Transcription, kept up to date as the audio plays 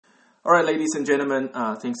All right, ladies and gentlemen,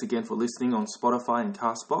 thanks again for listening on Spotify and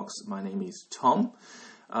Castbox. My name is Tom,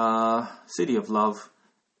 City of Love,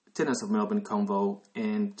 Tennis of Melbourne Convo,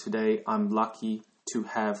 and today I'm lucky to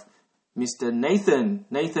have Mr. Nathan.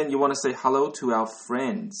 Nathan, you want to say hello to our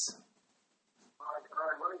friends?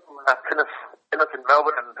 Tennis in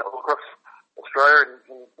Melbourne and all across Australia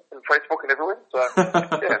and Facebook and everywhere. So,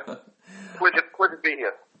 yeah, pleasure to be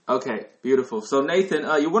here. Okay, beautiful. So, Nathan,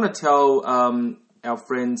 you want to tell our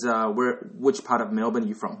friends which part of Melbourne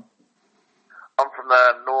you're from? I'm from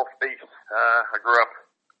the northeast. I grew up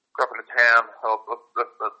in a town,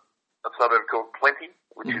 a suburb called Plenty,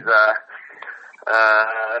 which is right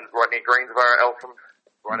near Greensboro, Eltham,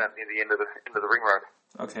 right out near the end of the ring road.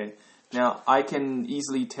 Okay. Now, I can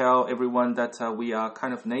easily tell everyone that we are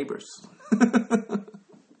kind of neighbors. They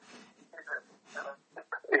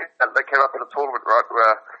came up in a tournament, right,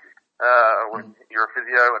 when you're a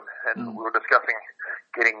physio, and we were discussing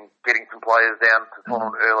getting some players down to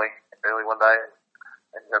tournament early one day,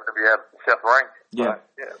 and you have to be out South Rank. Yeah.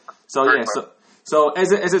 So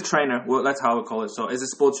as a trainer, well, that's how I call it. So as a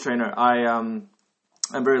sports trainer, I'm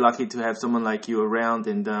very lucky to have someone like you around,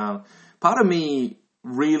 and part of me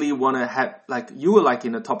really want to have, like, you were like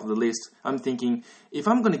in the top of the list. I'm thinking, if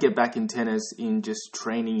I'm going to get back in tennis, in just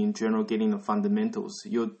training in general, getting the fundamentals,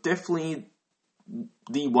 you're definitely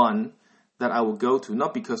the one that I will go to,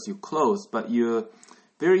 not because you're close, but you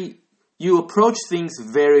approach things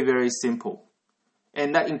very, very simple.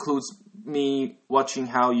 And that includes me watching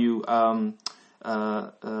how you, I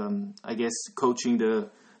guess, coaching the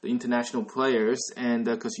international players, and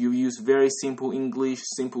because you use very simple English,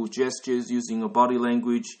 simple gestures, using your body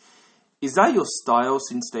language. Is that your style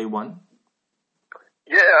since day one?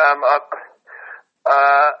 Yeah,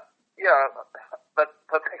 but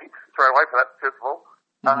thank you straight away for that, first of all.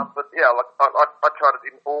 But yeah, like I try to,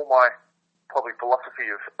 in all my probably philosophy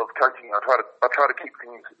of coaching, I try to keep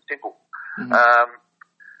things simple. I'm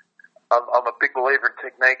a big believer in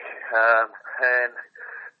technique,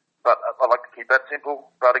 but I like to keep that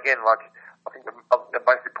simple. But again, like, I think the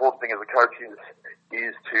most important thing as a coach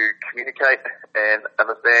is to communicate and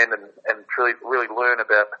understand and really learn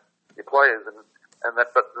about your players, and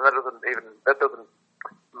that doesn't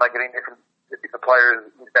make it any different if the player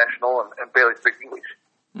is international and barely speaks English.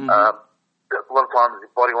 A lot of times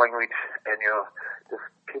your body language and you're just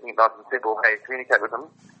keeping it nice and simple, how you communicate with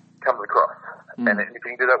them comes across. And if you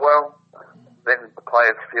can do that well, then the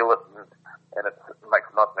players feel it and it makes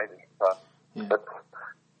it nice and easy. So,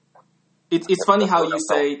 it's funny how you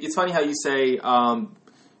say. It's funny how you say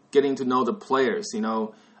getting to know the players. You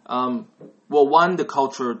know, well, one, the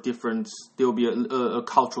cultural difference. There will be a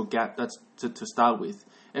cultural gap. That's to start with,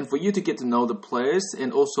 and for you to get to know the players,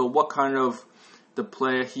 and also what kind of the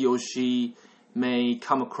player, he or she may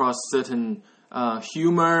come across certain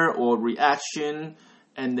humor or reaction,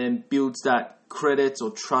 and then builds that credit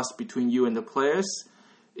or trust between you and the players.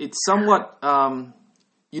 It's somewhat,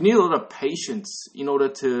 you need a lot of patience in order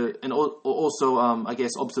to, and also, I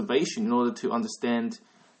guess, observation in order to understand,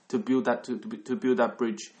 to build that, to build that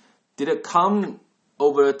bridge. Did it come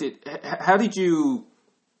over, how did you,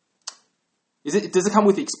 does it come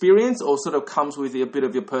with experience, or sort of comes with a bit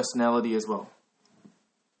of your personality as well?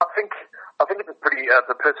 I think it's a pretty,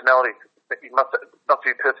 the personality, you must be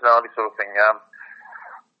a personality sort of thing.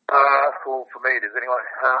 For me it is anyway.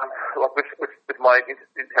 Like with my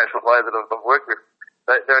international players that I've worked with,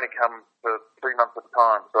 they only come for 3 months at a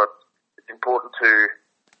time, so it's important to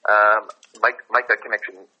make that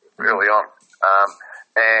connection early on.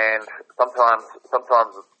 And sometimes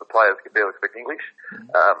the players can barely speak English,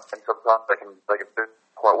 and sometimes they can do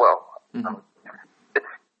quite well. It's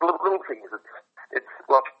little things. It's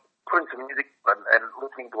like putting some music and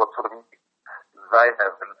listening to what sort of music they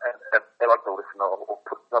have, and they like to listen, or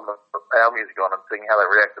put some of our music on and seeing how they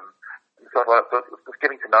react and stuff like that. So it's just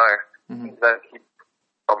getting to know kids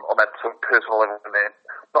on that sort of personal level, and then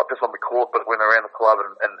not just on the court, but when they're around the club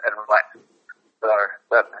and relax. So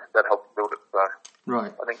that helps build it. So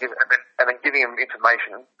right. I think, and then giving them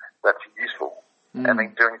information that's useful, and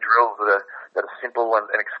then doing drills that are simple and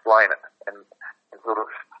explain it and sort of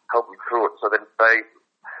help them through it. So then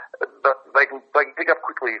they can pick up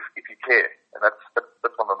quickly if you care, and that's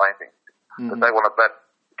one of the main things. That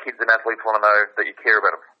kids and athletes want to know that you care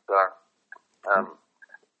about them. So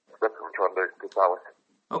that's what we're trying to start with.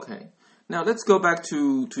 Okay. Now let's go back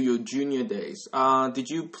to your junior days. Did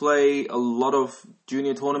you play a lot of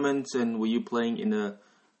junior tournaments, and were you playing in a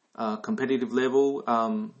competitive level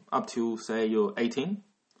up to, say, you're 18?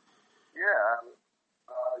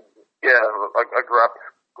 Yeah. I grew up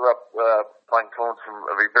playing tournaments from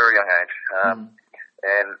a very young age.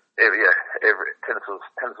 and tennis was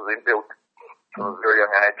inbuilt from a very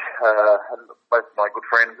young age. And most of my good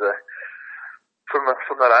friends are from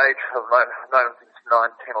that age. I've known them since 9,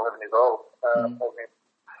 10, 11 years old.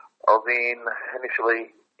 I was initially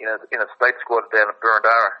in a state squad down at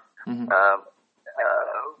Burundara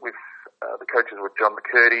with the coaches were John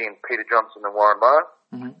McCurdy and Peter Johnson and Warren Moore.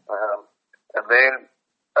 And then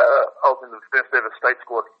I was in the first ever state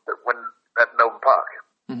squad at Melbourne Park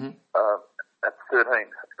at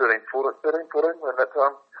 13, 14 at that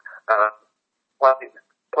time.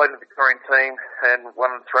 Played in the Victorian team and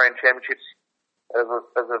won Australian championships as a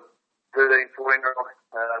 13, 14-year-old.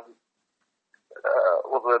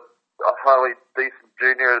 Was a highly decent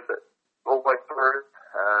junior all the way through.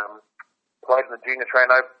 Played in the junior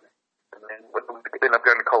train open, and then ended up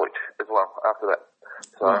going to college as well after that.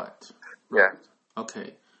 So, right. Yeah.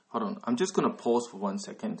 Okay. Hold on. I'm just going to pause for 1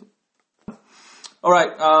 second. All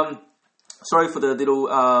right. Sorry for the little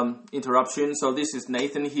interruption. So this is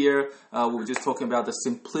Nathan here. We were just talking about the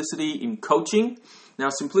simplicity in coaching. Now,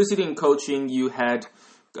 simplicity in coaching, you had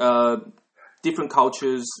different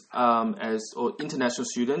cultures or international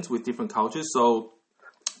students with different cultures. So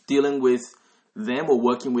dealing with them or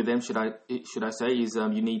working with them, should I say, is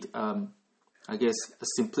you need, I guess, a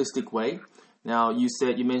simplistic way. Now, you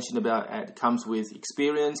mentioned about it comes with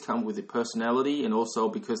experience, comes with the personality, and also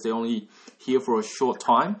because they're only here for a short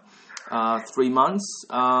time, 3 months.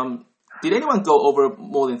 Did anyone go over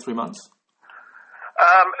more than 3 months?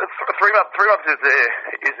 3 months is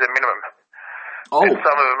the minimum. Oh. And some of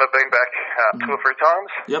them have been back 2 or 3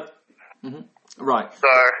 times. Yep. Right. So,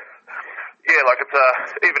 yeah, like it's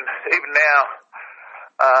even now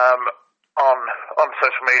on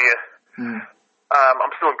social media.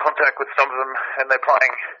 I'm still in contact with some of them, and they're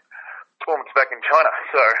playing tournaments back in China.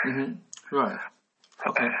 So, right,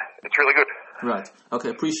 okay, it's really good. Right, okay,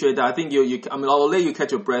 appreciate that. I think I'll let you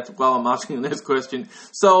catch your breath while I'm asking the next question.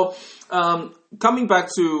 So, coming back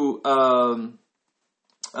to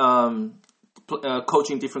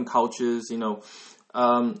coaching different cultures, do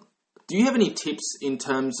you have any tips in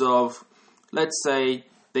terms of, let's say,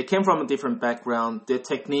 they came from a different background, their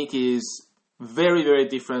technique is very, very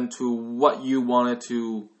different to what you wanted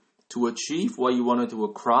to achieve, what you wanted to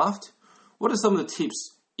craft. What are some of the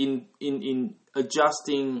tips in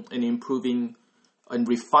adjusting and improving and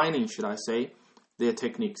refining, should I say, their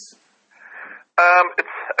techniques? It's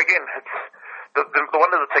the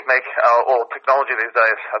wonder of the technique or technology these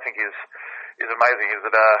days. I think is amazing. Is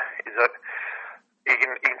that you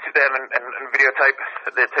can sit down and videotape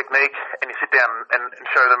their technique, and you sit down and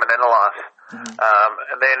show them and analyze,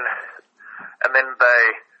 and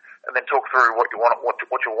then talk through what you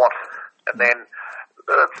want, and then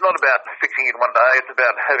it's not about fixing it one day. It's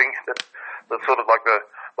about having the sort of like the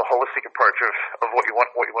holistic approach of what you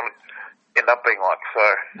want to end up being like. So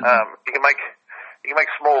you can make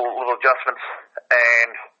small little adjustments,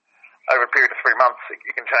 and over a period of 3 months,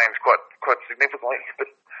 you can change quite significantly.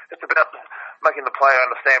 But it's about making the player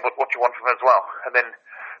understand what you want from it as well, and then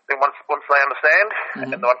once they understand,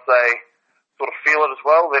 and once they sort of feel it as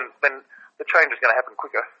well, then the change is going to happen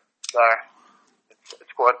quicker. So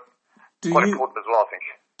it's quite important as well, I think.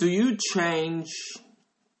 Do you change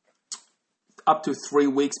up to 3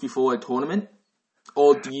 weeks before a tournament,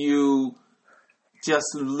 or do you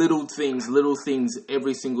just little things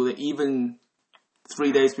every single day, even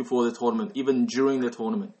 3 days before the tournament, even during the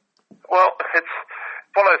tournament? Well, it's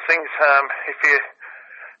one of those things.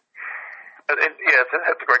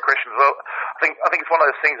 That's a great question as well. I think it's one of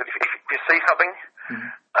those things that if you see something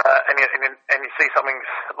and you see something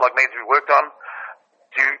like needs to be worked on,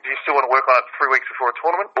 do you still want to work on it 3 weeks before a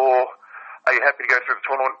tournament, or are you happy to go through the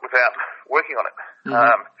tournament without working on it?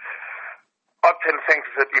 I tend to think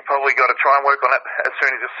that you probably got to try and work on it as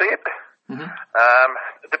soon as you see it,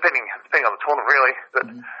 depending on the tournament really. But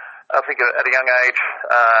I think at a young age,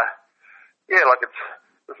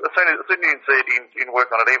 as soon as you can see it, you can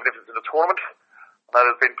work on it, even if it's in a tournament. I know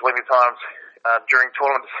there's been plenty of times during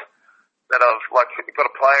tournaments that I've got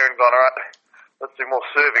a player and gone, all right, let's do more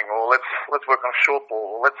serving, or let's work on a short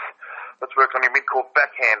ball, or let's work on your mid-court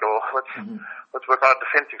backhand, or let's work on a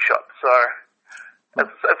defensive shot. So as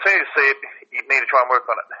soon as you see it, you need to try and work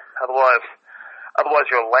on it. Otherwise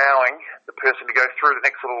you're allowing the person to go through the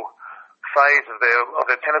next little phase of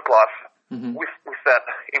their tennis life with that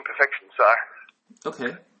imperfection. So.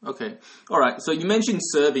 Okay. All right. So you mentioned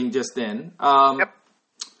serving just then. Yep.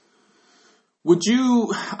 Would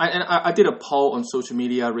you? I did a poll on social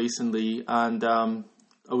media recently, and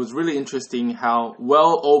it was really interesting how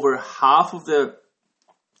well over half of the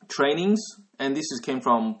trainings, and this came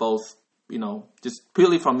from both just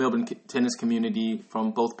purely from Melbourne tennis community,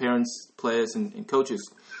 from both parents, players, and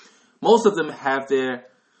coaches, most of them have their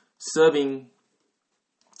serving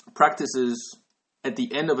practices at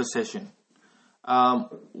the end of a session.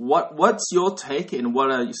 What's your take, and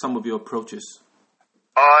what are some of your approaches?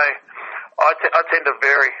 I tend to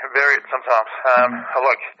vary it sometimes.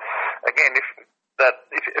 Again,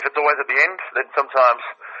 if it's always at the end, then sometimes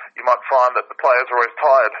you might find that the players are always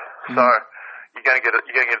tired, so you're going to get a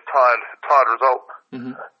tired result.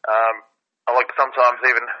 I like to sometimes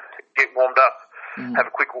even get warmed up, have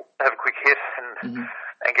a quick hit, and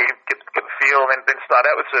get the feel, and then start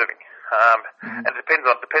out with serving. And it depends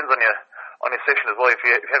on your session as well. If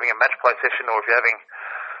you're having a match play session, or if you're having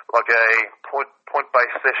like a point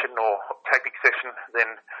based session or tactic session,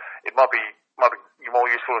 then it might be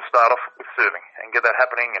more useful to start off with serving and get that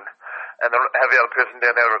happening, and then have the other person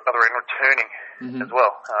down the other end returning as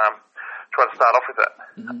well. Try to start off with that.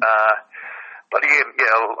 But again,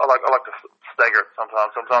 I like to stagger it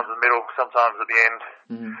sometimes. Sometimes in the middle, sometimes at the end.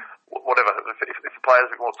 Whatever. If the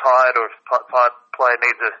player's a bit more tired, or if the player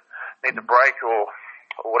needs a break, or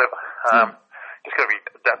whatever. Just got to be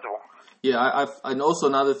adaptable. Yeah, and also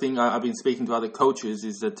another thing I've been speaking to other coaches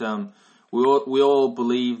is that we all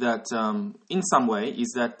believe that in some way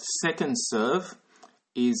is that second serve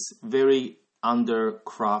is very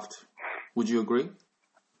undercraft. Would you agree?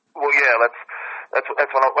 Well, yeah,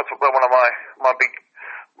 that's one of my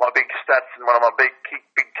big stats, and one of my big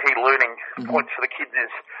key learning points for the kids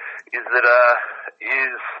is that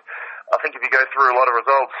I think if you go through a lot of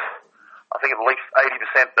results, I think at least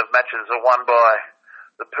 80% of matches are won by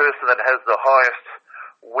the person that has the highest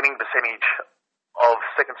winning percentage of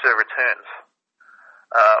second serve returns.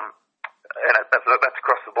 And that's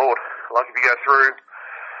across the board. Like if you go through,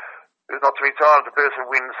 there's not too many times a person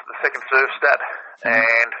wins the second serve stat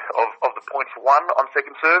and of the points won on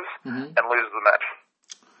second serves and loses the match.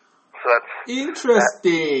 So that's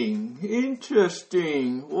interesting.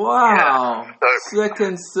 Wow. Yeah. So,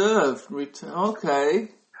 second serve return.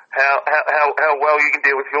 Okay. How well you can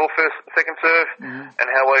deal with your second serve, and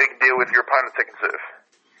how well you can deal with your opponent's second serve.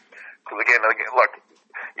 Because again, like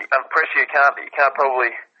under pressure, you can't count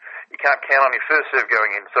on your first serve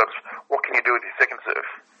going in. So it's what can you do with your second serve,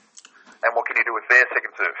 and what can you do with their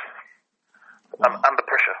second serve under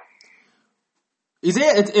pressure. Is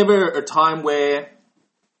there ever a time where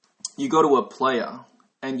you go to a player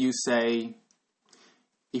and you say,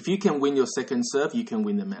 if you can win your second serve, you can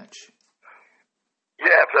win the match?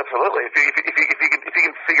 Yeah, absolutely. If you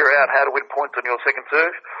can figure out how to win points on your second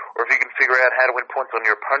serve, or if you can figure out how to win points on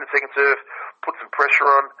your opponent's second serve, put some pressure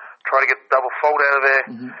on, try to get the double fault out of there,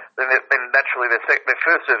 then naturally their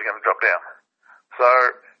first serve is going to drop down. So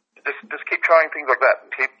just keep trying things like that.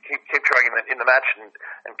 Keep trying in the match,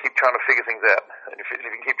 and keep trying to figure things out. And if you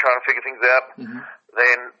can keep trying to figure things out,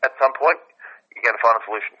 then at some point you're going to find a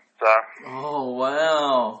solution. So. Oh,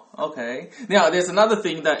 wow. Okay. Now, there's another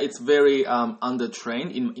thing that it's very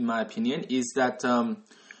undertrained, in my opinion, is that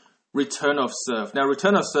return of serve. Now,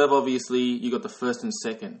 return of serve, obviously, you got the first and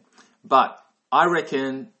second. But I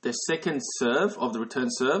reckon the second serve of the return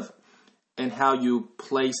serve and how you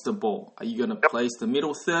place the ball. Are you going to place the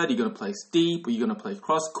middle third? Are you going to place deep? Are you going to play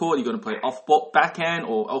cross court? Are you going to play off backhand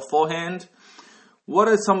or off forehand? What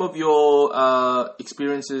are some of your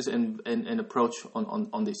experiences and approach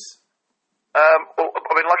on this? Well,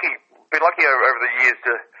 I've been lucky over the years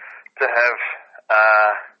to have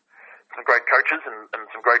some great coaches and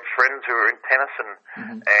some great friends who are in tennis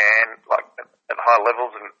and like at high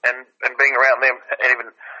levels and being around them,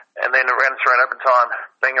 and then around the Australian Open time,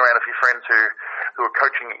 being around a few friends who are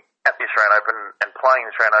coaching at the Australian Open and playing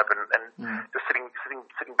the Australian Open, and just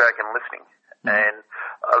sitting back and listening, and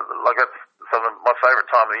like that's some of my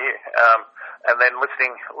favourite time of the year. And then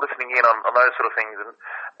listening in on those sort of things,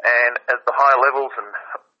 and at the higher levels and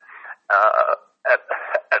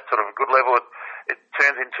at sort of a good level, it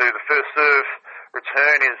turns into the first serve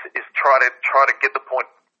return is try to get the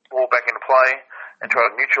ball back into play and try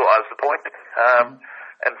to neutralise the point.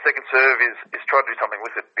 And second serve is try to do something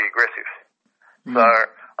with it, be aggressive. So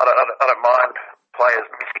I don't mind players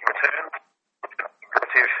missing returns,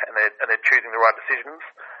 aggressive, and they're choosing the right decisions.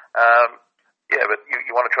 Yeah, but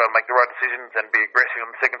you want to try and make the right decisions and be aggressive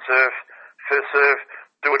on the second serve. First serve,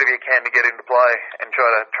 do whatever you can to get into play and try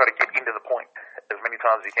to get into the point as many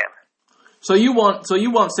times as you can. So you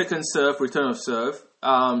want second serve, return of serve,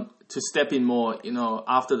 to step in more,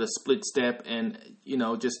 after the split step, and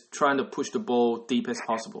just trying to push the ball deep as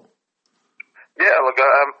possible. Yeah, look,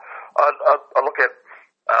 I look at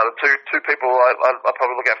The two people I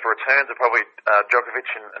probably look at for returns are probably Djokovic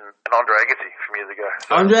and Andre Agassi from years ago.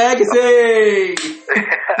 So, Andre Agassi!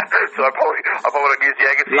 so I probably don't use the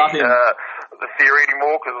Agassi the theory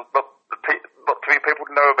anymore because not too many people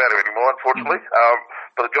know about him anymore, unfortunately.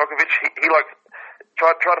 But the Djokovic, he likes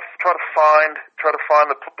try to find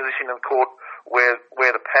the position in the court where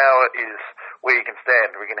the power is, where you can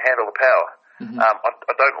stand, where you can handle the power. I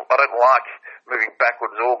don't like moving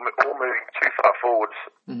backwards or moving too far forwards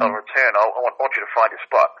on return. I want you to find your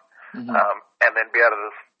spot, and then be able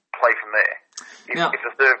to just play from there. If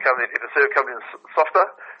the serve comes in softer,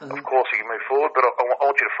 of course you can move forward, but I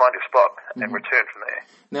want you to find your spot and return from there.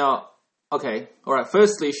 Now, okay, all right.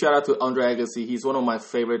 Firstly, shout out to Andre Agassi. He's one of my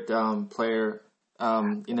favorite player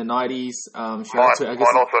in the 90s. Shout out to Agassi.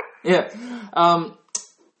 Mine also. Yeah.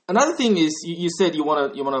 Another thing is you said you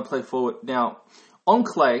wanna play forward. Now on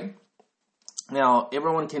clay, now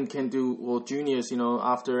everyone can do, or juniors,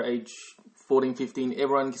 after age 14, 15,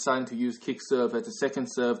 everyone is starting to use kick serve as a second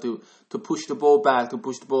serve to push the ball back, to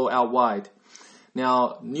push the ball out wide.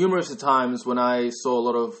 Now numerous times when I saw a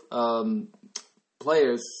lot of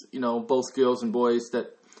players, both girls and boys,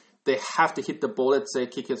 that they have to hit the ball, let's say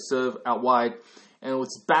kick a serve out wide, and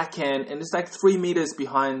it's backhand and it's like 3 meters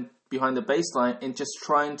behind the baseline and just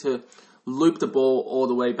trying to loop the ball all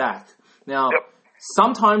the way back. Now,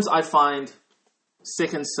 sometimes I find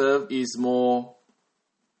second serve is more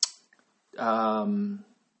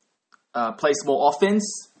plays more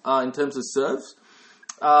offense in terms of serves.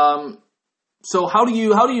 So how do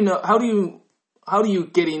you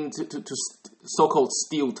get into to so-called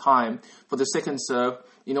steal time for the second serve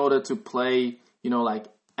in order to play, like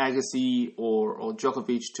Agassi or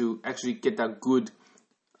Djokovic, to actually get that good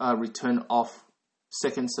return off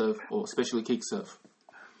second serve, or especially kick serve?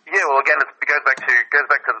 Yeah, well, again, it goes back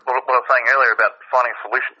to what I was saying earlier about finding a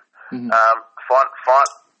solution.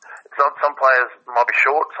 Some players might be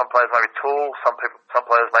short, some players may be tall, some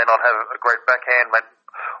players may not have a great backhand,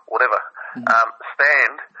 whatever.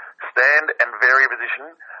 Stand and vary position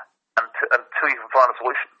until you can find a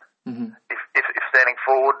solution. If standing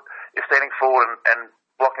forward and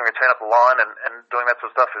blocking return up the line and doing that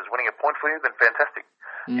sort of stuff is winning a point for you, then fantastic.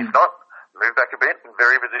 If not, move back a bit and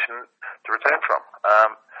vary position to return from.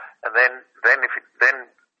 And then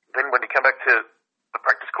when you come back to the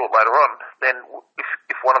practice court later on, then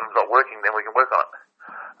if one of them's not working, then we can work on it.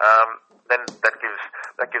 Then that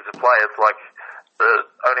gives the players like the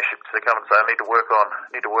ownership to come and say, I need to work on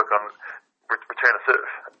return a serve,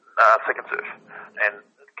 second serve, and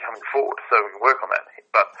coming forward, so we can work on that.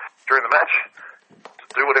 But during the match,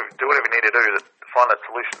 do whatever you need to do to find that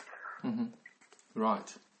solution.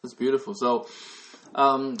 Right, that's beautiful. So,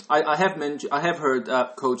 I have heard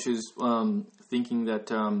coaches thinking that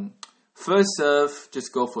first serve,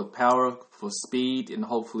 just go for power, for speed, and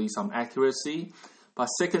hopefully some accuracy. But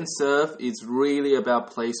second serve is really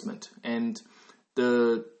about placement and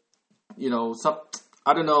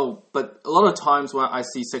I don't know, but a lot of times when I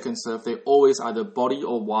see second serve, they're always either body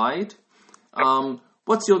or wide.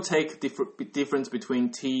 What's your difference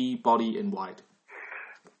between T, body, and wide?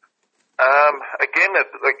 Again,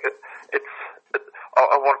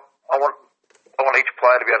 I want each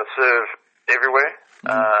player to be able to serve everywhere,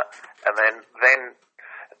 and then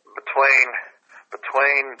between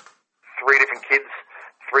three different kids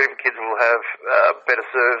will have better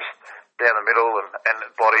serves down the middle and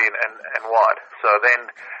body and wide. So then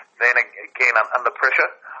again, under pressure,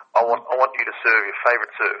 I want you to serve your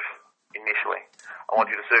favourite serve initially. I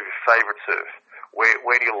want you to serve your favourite serve.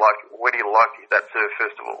 Where do you like that serve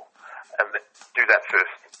first of all, and do that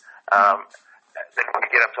first. Then when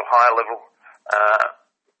you get up to a higher level,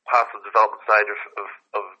 past the development stage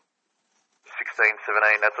of 16,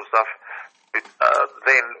 17, that sort of stuff,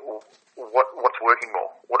 then what's working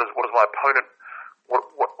more? What is my opponent?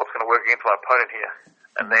 What's going to work against my opponent here?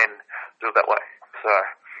 And then do it that way. So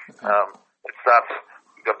it starts.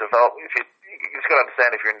 You've got to develop. You just got to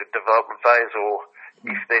understand if you're in the development phase or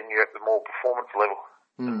if then you're at the more performance level,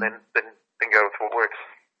 and then go with what works.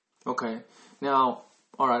 Okay. Now,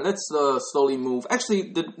 all right. Let's slowly move.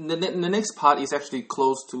 Actually, the next part is actually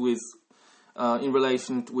close to in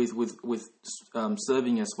relation with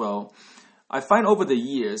serving as well. I find over the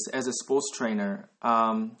years as a sports trainer,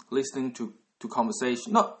 listening to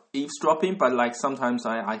conversation, not eavesdropping, but like sometimes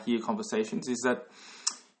I hear conversations, is that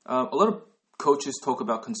a lot of coaches talk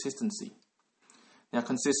about consistency. Now,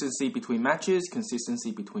 consistency between matches,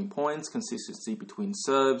 consistency between points, consistency between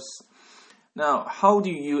serves. Now, how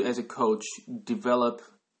do you as a coach develop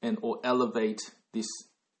or elevate this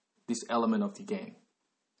element of the game?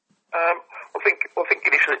 I think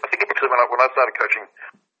initially when I started coaching,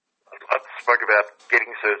 I spoke about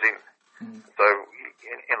getting serves in. So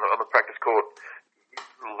on the practice court,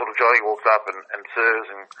 little Johnny walks up and serves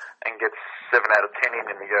and gets 7 out of 10 in,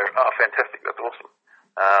 and you go, oh, fantastic, that's awesome.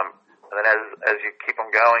 And then as you keep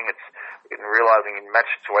on going, it's in realising in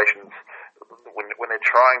match situations when they're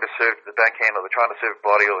trying to serve the backhand, or they're trying to serve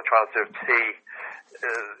body, or they're trying to serve tee,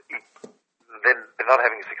 then they're not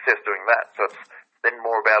having success doing that. So it's then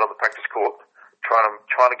more about on the practice court trying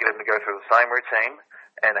to get them to go through the same routine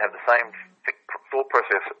and have the same thought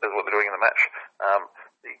process as what they're doing in the match.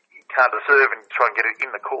 You can't serve and try and get it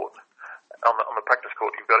in the court. On the practice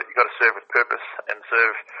court, you've got to serve with purpose and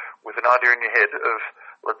serve with an idea in your head of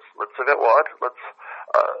let's serve out wide, let's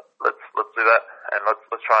do that, and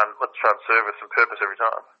let's try and serve with some purpose every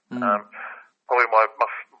time. Probably one of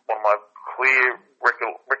my clear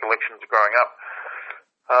recollections growing up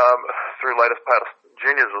through latest part of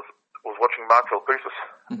juniors was watching Mark Felpoussis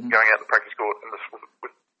going out in the practice court and with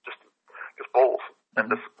just balls and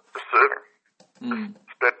just serving.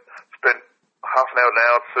 Spent half an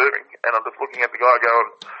hour serving, and I'm just looking at the guy going,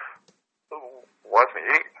 why isn't he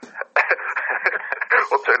eating?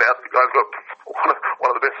 Well, it turned out the guy's got one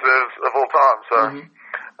of the best serves of all time. So,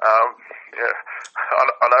 yeah,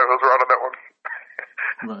 I know who was right on that one.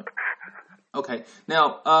 Right. Okay.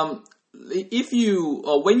 Now, if you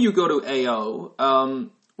or when you go to AO,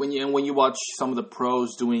 when you watch some of the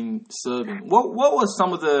pros doing serving, what was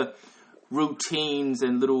some of the routines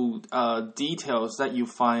and little details that you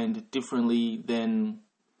find differently than,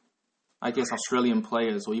 I guess, Australian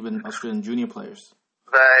players or even Australian junior players?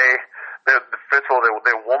 First of all,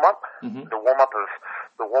 their warm up, the warm up of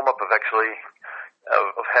actually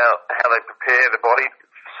of how they prepare the body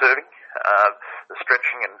for serving, the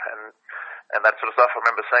stretching and that sort of stuff. I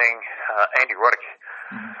remember seeing Andy Roddick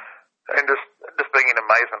and just being in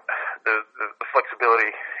amazement, the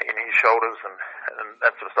flexibility in his shoulders and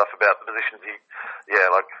that sort of stuff about the positions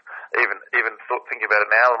even thinking about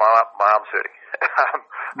it now, my arm's hurting.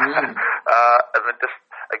 And then just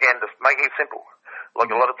making it simple. Like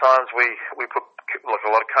a lot of times we put like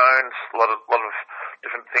a lot of cones, a lot of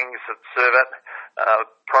different things that serve at.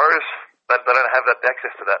 Pros, they don't have that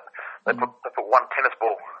access to that. They put one tennis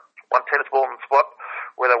ball in the spot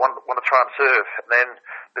where they want to try and serve, and then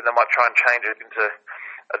they might try and change it into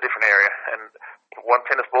a different area and put one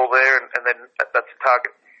tennis ball there, and then that's the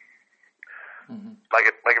target. Make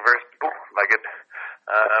it very simple. Make it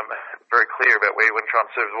very clear about where you want to try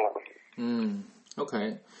and serve the ball.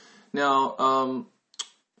 Okay. Now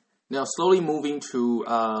slowly moving to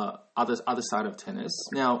other side of tennis.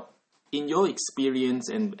 Now, in your experience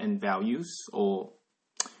and values, or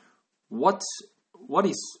what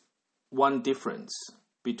is one difference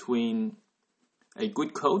between a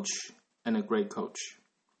good coach and a great coach?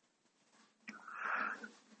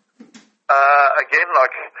 I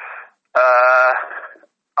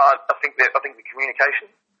think the communication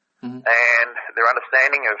and their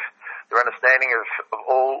understanding of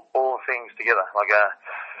all the things together, like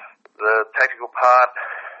the tactical part,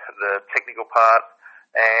 the technical part,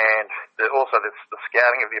 and also the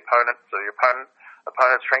scouting of the opponent. So your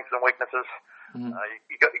opponent's strengths and weaknesses. You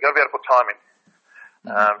got to be able to put time in.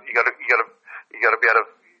 You got to be able to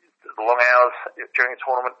the long hours during a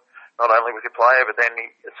tournament, not only with your player, but then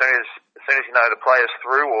as soon as you know the player's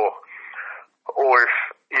through, or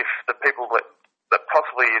if the people that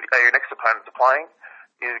possibly are your next opponents are playing,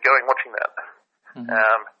 is going watching that, and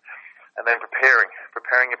then preparing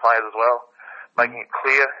your players as well, making it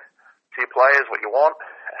clear to your players what you want,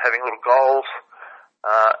 having little goals,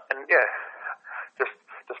 and just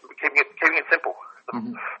keeping it simple.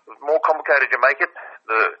 The more complicated you make it,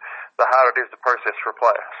 the harder it is to process for a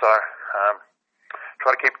player. So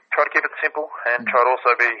try to keep it simple, and try to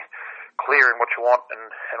also be clear in what you want,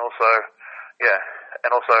 and also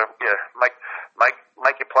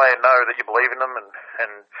make your player know that you believe in them, and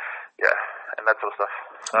that sort of stuff.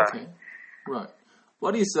 So. Okay, right.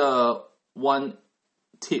 What is one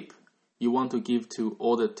tip you want to give to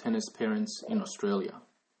all the tennis parents in Australia?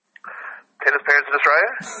 Tennis parents in Australia?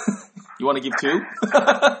 You want to give two?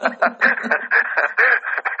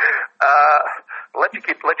 Let your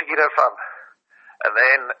kid have fun, and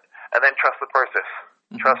then trust the process.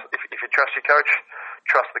 Trust if you trust your coach,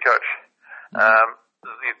 trust the coach.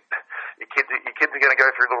 Your kids are going to go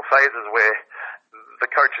through little phases where the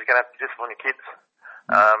coach is going to have to discipline your kids.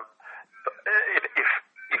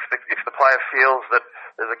 If the player feels that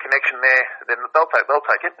there's a connection there, then they'll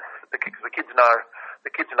take it. The kids know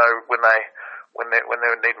when they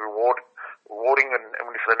need rewarding and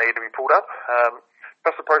if they need to be pulled up.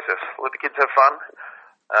 Trust the process. Let the kids have fun,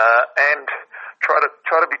 and try to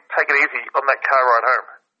take it easy on that car ride home.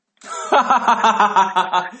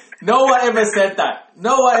 No one ever said that.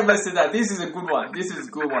 No one ever said that. This is a good one.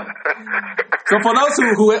 So for those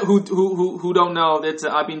who don't know, that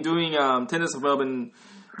I've been doing Tennis of Melbourne.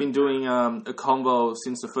 Been doing a convo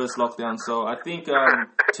since the first lockdown. So I think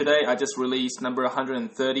today I just released number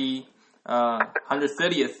 130,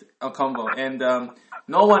 130th convo, and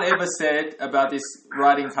no one ever said about this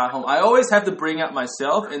riding car home. I always have to bring up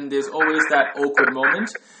myself, and there's always that awkward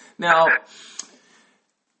moment. Now,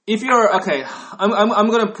 if you're okay, I'm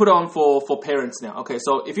gonna put on for parents now. Okay,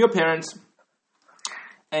 so if you're parents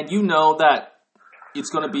and you know that it's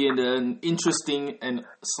going to be an interesting and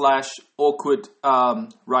 / awkward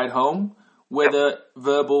ride home, whether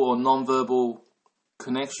verbal or non-verbal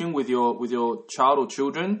connection with your child or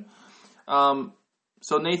children.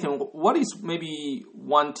 So Nathan, what is maybe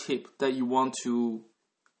one tip that you want to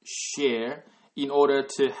share in order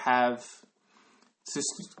to have, to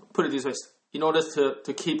put it this way, in order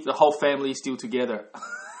to keep the whole family still together?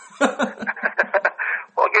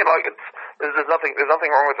 Well, again, like there's nothing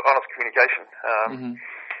wrong with honest communication.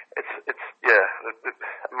 It's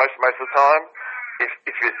most of the time,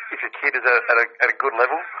 if your kid is at a good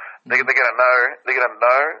level, they're gonna know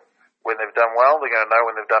when they've done well. They're gonna know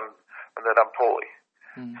when they've done poorly.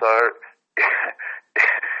 So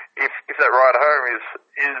if that ride home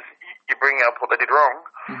is you bringing up what they did wrong,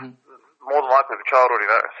 more than likely the child already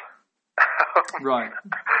knows. Right.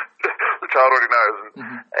 The child already knows,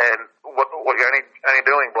 and what you're only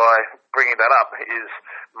doing by bringing that up is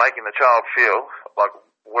making the child feel like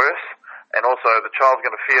worse, and also the child's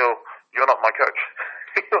going to feel you're not my coach.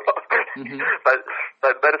 But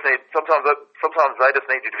they just need sometimes they just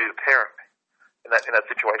need you to be the parent in that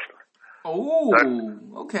situation. Oh,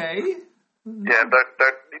 okay. Yeah,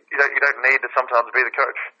 you don't need to sometimes be the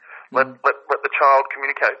coach. Let the child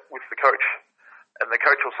communicate with the coach, and the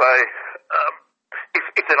coach will say,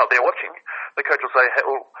 if they're not there watching, the coach will say, hey,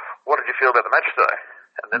 well, what did you feel about the match today?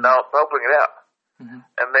 And then they'll bring it out.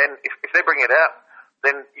 And then if they bring it out,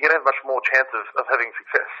 then you're going to have much more chance of having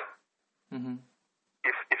success.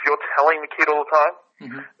 If you're telling the kid all the time,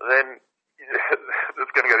 then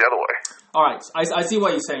it's going to go the other way. All right, I see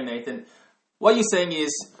what you're saying, Nathan. What you're saying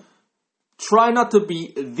is try not to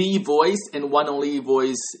be the voice and one only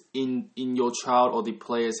voice in your child or the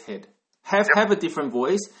player's head. Have a different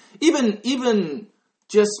voice. Even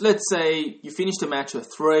just, let's say you finish the match at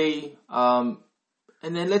 3, and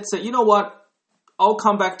then let's say, you know what, I'll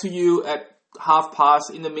come back to you at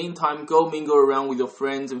 1:30. In the meantime, go mingle around with your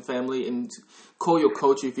friends and family and call your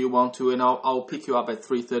coach if you want to, and I'll pick you up at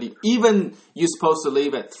 3:30. Even you're supposed to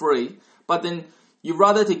leave at 3, but then you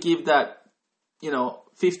rather to give that,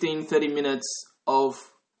 15-30 minutes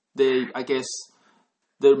of the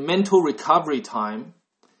mental recovery time.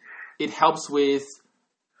 It helps with,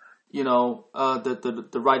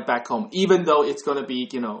 the ride back home, even though it's going to be,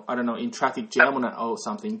 in traffic jam or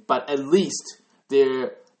something, but at least the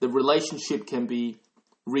relationship can be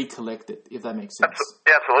recollected, if that makes sense.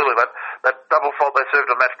 Yeah, absolutely. That double fault they served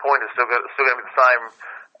on match point is still going to be the same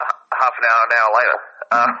half an hour later.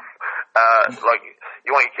 Like,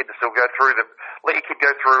 you want your kid to still let your kid go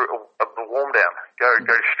through the warm down, go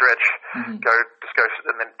stretch, go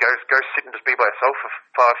and then go sit and just be by yourself for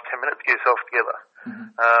 5-10 minutes, get yourself together.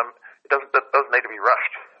 It doesn't need to be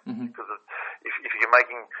rushed, because if you're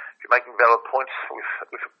making valid points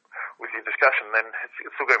with your discussion, then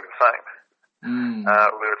it's still going to be the same.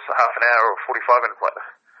 Whether it's a half an hour or 45 minutes later.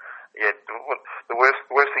 Yeah, the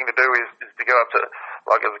worst thing to do is to go up to,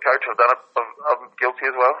 like, as a coach, I've done it. I'm guilty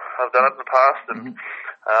as well. I've done it in the past, and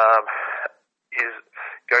is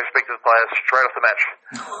go speak to the players straight off the match,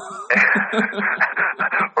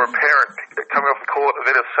 or a parent coming off the court and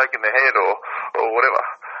then just shaking their head or whatever.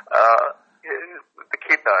 The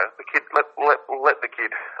kid knows. The kid let the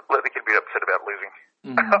kid be upset about losing,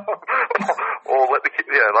 or let the kid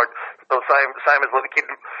like the same as let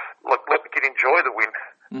the kid enjoy the win.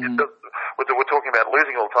 We're talking about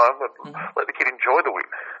losing all the time, but let the kid enjoy the win.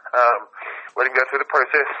 Let him go through the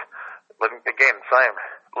process. Same.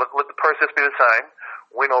 Let the process be the same,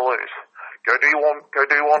 win or lose. Go do your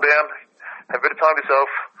warm down. Have a bit of time to yourself.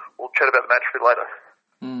 We'll chat about the match a bit later.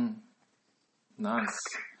 Nice.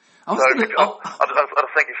 I just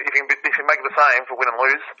think if you make it the same for win and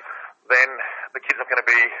lose, then the kid's not going to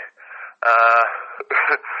be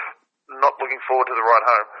not looking forward to the ride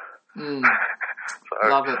home. So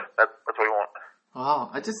love it. That's what we want. Wow,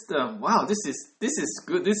 I just wow, this is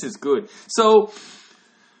good. This is good. So,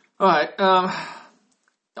 all right,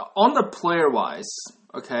 on the player wise,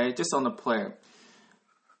 okay, just on the player.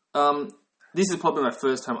 This is probably my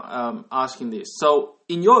first time asking this. So,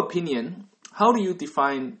 in your opinion, how do you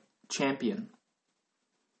define champion?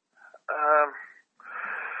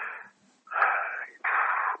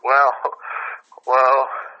 Well,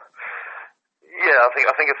 yeah, I think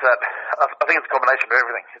it's that. I think it's a combination of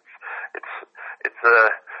everything.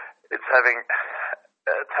 It's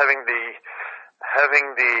having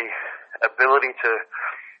the ability to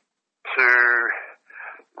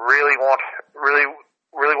really want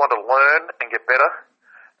to learn and get better,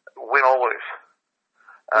 win or lose.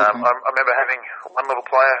 I remember having one little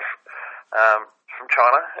player from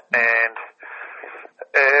China, and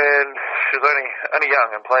she was only young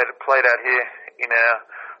and played out here in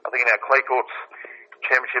our clay courts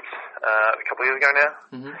championships a couple of years ago now.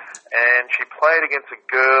 And she played against a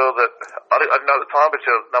girl that I didn't know at the time, but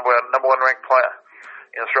she was number one ranked player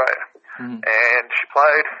in Australia. And she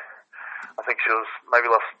played. I think she was maybe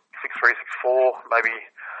lost 6-3, 6-4, maybe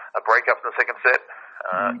a break up in the second set,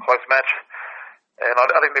 close match. And I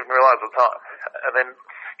didn't even realise at the time. And then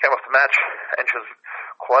came off the match, and she was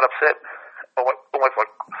quite upset, almost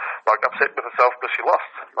like upset with herself because she lost.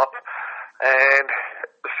 And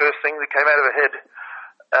the first thing that came out of her head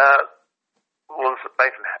was,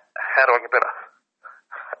 Nathan, how do I get better?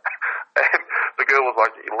 And the girl was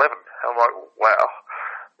like 11. I'm like, wow.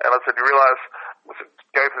 And I said, you realise, we said,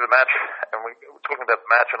 go through the match, and we were talking about the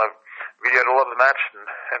match, and I videoed a lot of the match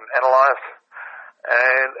and analysed.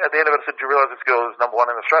 And at the end of it, I said, do you realise this girl is number one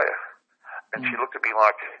in Australia? And she looked at me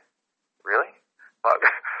like, really? Like,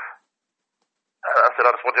 I said,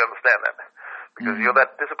 I just want you to understand that. Because you're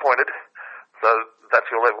that disappointed, so that's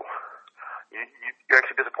your level. You're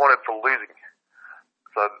actually disappointed for losing.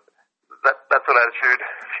 So that sort of attitude,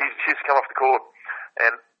 she's come off the court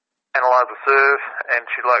and analyse the serve, and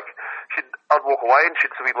I'd walk away and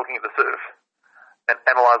she'd still be looking at the serve and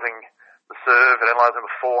analysing the serve and analysing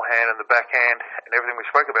the forehand and the backhand and everything we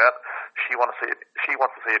spoke about. She wants to see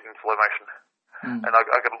it in slow motion, and I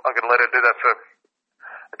could let her do that for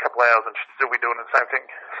a couple of hours and she'd still be doing the same thing.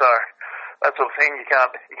 So that sort of thing, you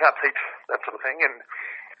can't teach that sort of thing, and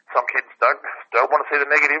some kids don't want to see the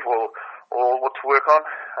negative or what to work on,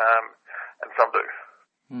 and some do.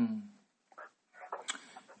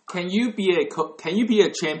 Can you be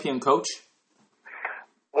a champion coach?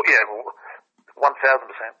 Well, yeah, 1,000%.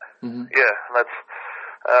 Yeah, and that's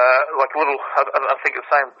like a little. I think the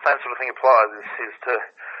same sort of thing applies. Is to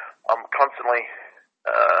I'm constantly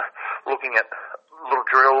looking at little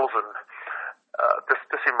drills and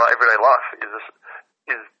just in my everyday life is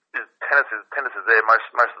tennis is there most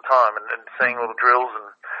of the time, and seeing little drills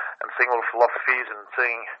and seeing little philosophies and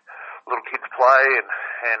seeing little kids play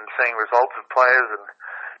and seeing results of players and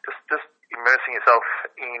just immersing yourself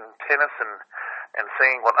in tennis and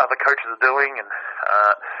seeing what other coaches are doing and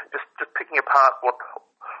just picking apart what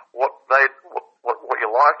you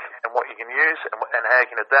like and what you can use and how you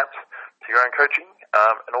can adapt to your own coaching,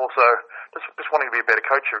 and also just wanting to be a better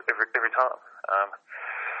coach every time.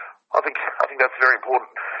 I think that's very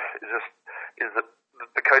important. Is that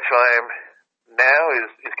the coach I am now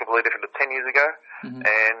is completely different to 10 years ago,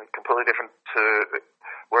 and completely different to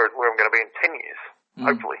where I'm going to be in 10 years,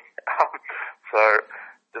 hopefully. So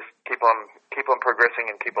just keep on progressing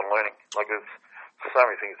and keep on learning. Like there's so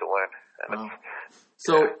many things to learn, and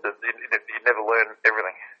you never learn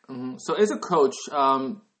everything. So as a coach,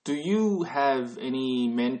 do you have any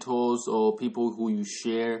mentors or people who you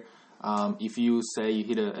share? If you say you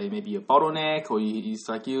hit maybe a bottleneck, or it's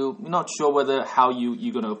like you're not sure how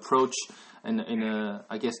you're going to approach in a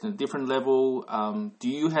different level, do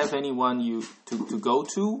you have anyone to go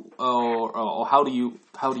to, or how do you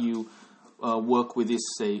work with this,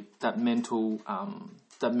 say, that mental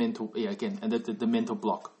again, and the mental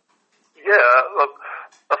block? Yeah, look,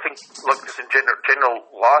 I think just in general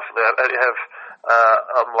life,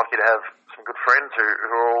 I'm lucky to have some good friends who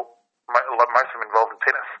are all, most of them involved in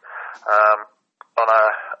tennis.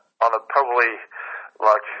 On a probably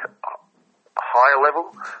like higher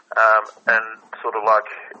level, and sort of like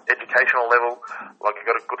educational level. Like I've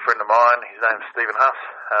got a good friend of mine, his name's Stephen Huss.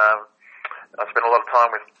 I spend a lot of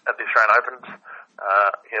time at the Australian Opens.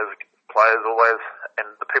 He has players always, and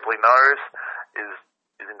the people he knows is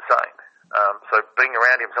insane. So being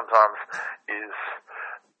around him sometimes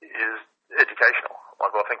is educational.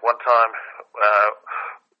 Like I think one time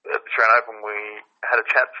at the Australian Open we had a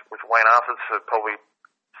chat with Wayne Arthurs for probably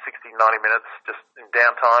 60, 90 minutes just in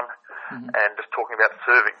downtime, and just talking about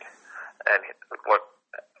serving and what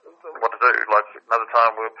to do. Like another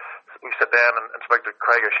time we sat down and spoke to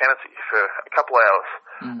Craig O'Shaughnessy for a couple of hours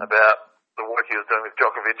about the work he was doing with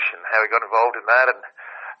Djokovic and how he got involved in that, and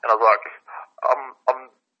I was like, I'm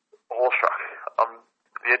awestruck.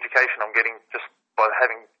 The education I'm getting just by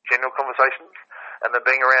having general conversations, and then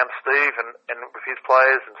being around Steve and with his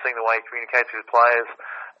players and seeing the way he communicates with his players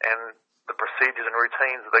and the procedures and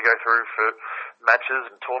routines that they go through for matches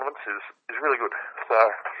and tournaments is really good. So,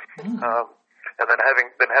 and then having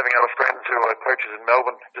other friends who are coaches in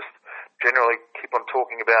Melbourne just generally keep on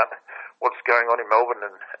talking about what's going on in Melbourne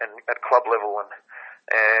and at club level and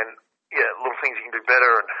little things you can do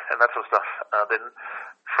better and that sort of stuff. Then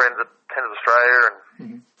friends at Tennis Australia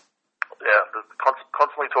and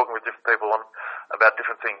constantly talking with different people about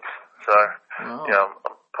different things. So I'm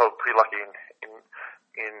probably pretty lucky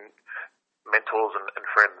in mentors and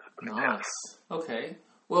friends. Nice. Okay.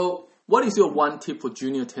 Well, what is your one tip for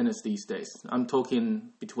junior tennis these days? I'm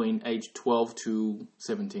talking between age 12 to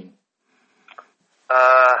 17.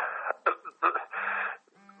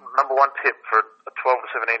 Number one tip for a 12 to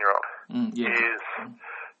 17-year-old is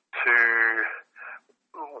to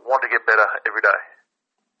want to get better every day.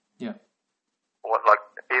 Yeah.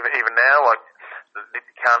 Even now,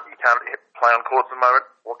 you can't play on courts at the moment.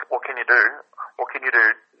 What can you do? What can you do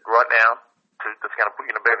right now that's going to put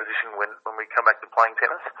you in a better position when we come back to playing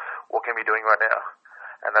tennis? What can we be doing right now?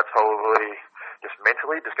 And that's probably just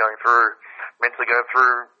mentally going through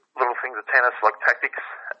little things of tennis like tactics,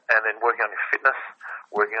 and then working on your fitness,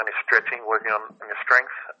 working on your stretching, working on your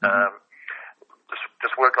strength.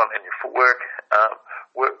 Just work on your footwork.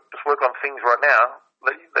 Just work on things right now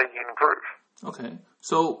that you can improve. Okay.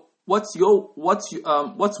 So what's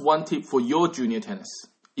one tip for your junior tennis?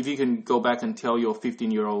 If you can go back and tell your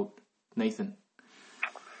 15-year-old Nathan.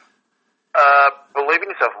 Believe in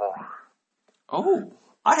yourself more. Oh, hold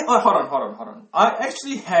on. I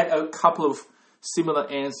actually had a couple of similar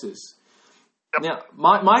answers. Yep. Now,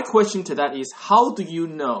 my question to that is, how do you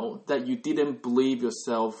know that you didn't believe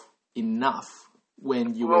yourself enough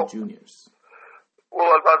when you were juniors? Well,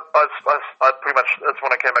 I pretty much, that's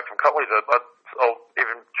when I came back from college,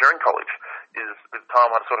 even during college, is the time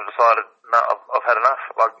I sort of decided, no, I've had enough.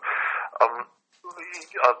 I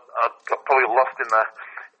got probably lost in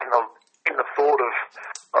the thought of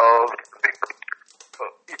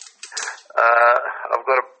I've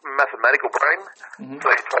got a mathematical brain.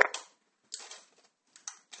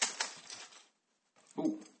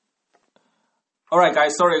 Ooh. All right,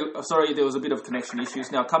 guys. Sorry, there was a bit of connection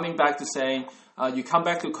issues. Now, coming back to saying you come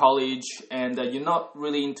back to college and you're not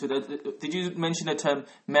really into the. Did you mention the term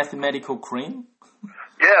mathematical cream?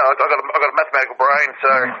 Yeah, I got a mathematical brain, so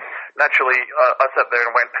naturally I sat there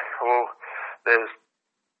and went, well, there's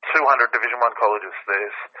 200 Division 1 colleges.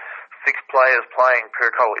 There's 6 players playing per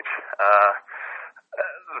college.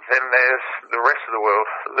 Then there's the rest of the world.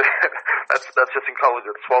 that's just in college.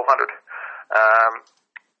 It's 1,200.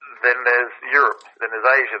 Then there's Europe. Then there's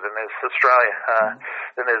Asia. Then there's Australia.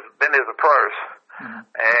 Then there's the pros.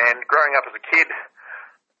 And growing up as a kid,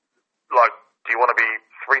 do you want to be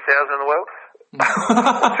 3,000 in the world?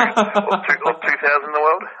 or 2,000 in the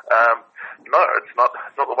world? No, it's not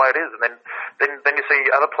the way it is. And then you see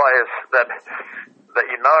other players that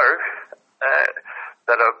you know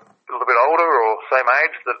that are a little bit older or same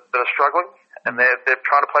age that are struggling, and they're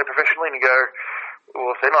trying to play professionally, and you go,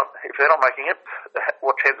 well, if they're not making it,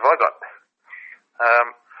 what chance have I got?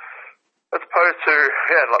 As opposed to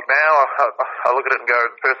now I look at it and go,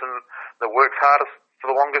 the person that works hardest for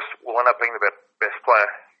the longest will end up being the best player.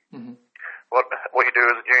 What you do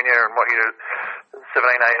as a junior and what you do 17,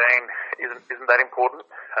 18 isn't that important.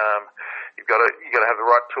 You've got to have the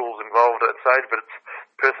right tools involved at that stage, but it's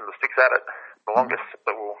the person that sticks at it the longest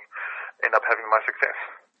that will end up having the most success.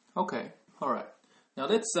 Okay, all right. Now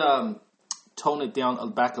let's tone it down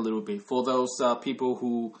back a little bit for those people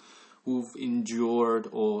who've enjoyed,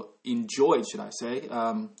 should I say,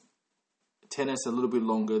 tennis a little bit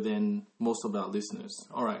longer than most of our listeners.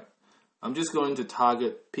 All right. I'm just going to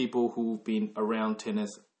target people who've been around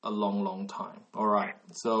tennis a long, long time. All right.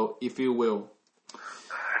 So, if you will,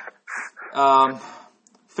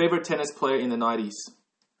 favorite tennis player in the 90s?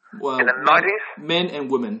 Well, in the 90s? Men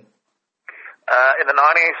and women. In the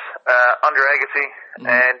 90s, Andre Agassi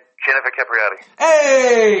and Jennifer Capriati.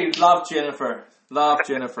 Hey! Love Jennifer.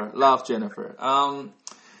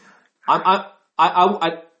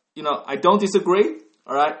 I don't disagrey.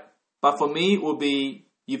 All right. But for me, it would be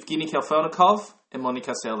Evgeny Kafelnikov and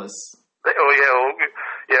Monica Seles.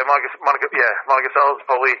 Monica Seles is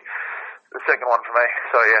probably the second one for me.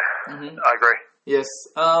 So I agree. Yes.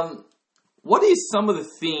 What is some of the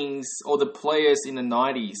things or the players in the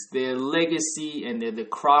 90s, their legacy and their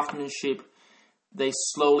craftsmanship, they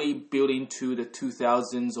slowly built into the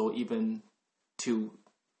 2000s or even to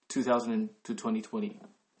 2000 to 2020?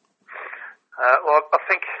 Well, I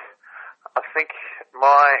think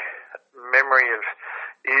my memory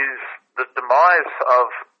is the demise of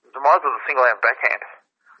the single hand backhand.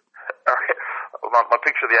 My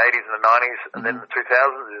picture of the 80s and the 90s and then the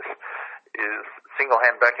 2000s is single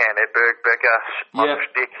hand backhand, Edberg, Becker, Michael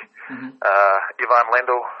Stick, Ivan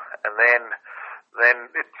Lendl, and then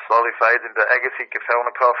it slowly fades into Agassi,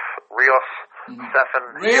 Kafelnikov, Rios, Safin.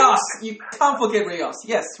 Rios! You can't forget Rios.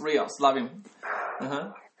 Yes, Rios. Love him.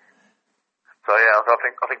 So yeah, I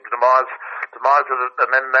think the demise of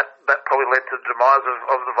and then that probably led to the demise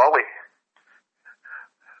of the volley.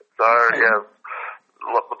 So yeah,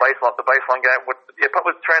 the baseline game would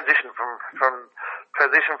probably transition from the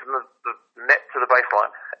net to the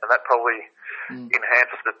baseline, and that probably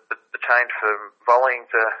enhanced the change from volleying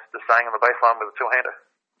to staying on the baseline with a two-hander.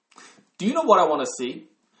 Do you know what I want to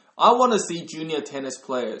see? I want to see junior tennis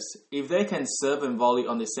players if they can serve and volley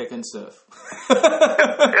on the second serve. I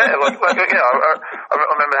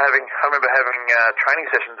remember having training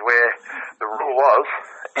sessions where the rule was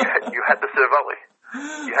you had to serve volley.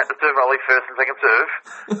 You had to serve volley first and second serve.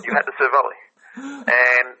 You had to serve volley,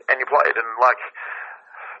 and you played. And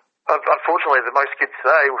unfortunately, the most kids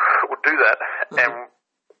today would do that, and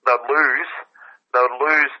they'd lose. They would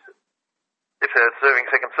lose. If they're serving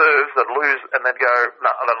second serves, they'd lose, and they'd go,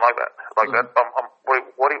 "No, I don't like that. Why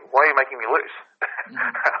are you making me lose?"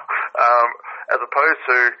 As opposed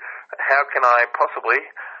to, how can I possibly,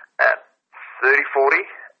 at 30-40,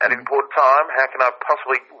 at an important time, how can I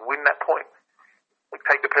possibly win that point? Like,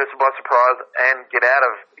 take the person by surprise and get out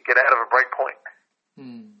of a break point.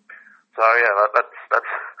 So yeah,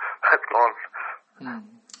 that's gone.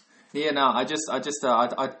 Yeah, no, I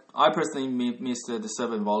personally missed the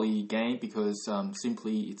serve and volley game because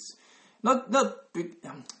simply it's not big.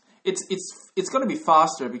 It's going to be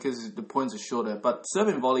faster because the points are shorter. But serve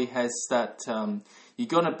and volley has that you're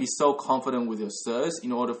going to be so confident with your serves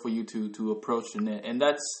in order for you to approach the net, and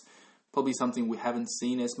that's probably something we haven't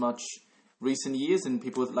seen as much recent years. And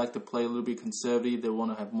people like to play a little bit conservative. They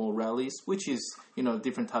want to have more rallies, which is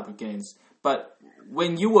different type of games. But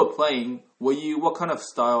when you were playing, what kind of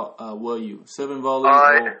style were you? Serve and volley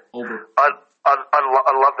or over? I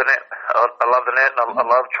love the net. I love the net, and I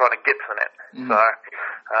love trying to get to the net. So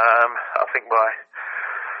I think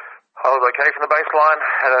I was okay from the baseline.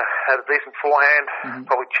 Had a decent forehand.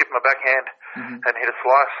 Probably chipped my backhand and hit a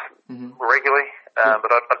slice regularly. But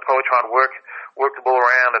I'd probably try and work the ball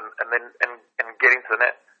around and get into the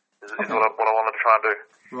net. Is what I wanted to try and do.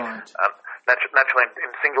 Right. Naturally,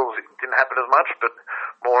 in singles it didn't happen as much, but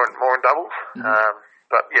more in doubles.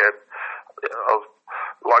 But yeah, I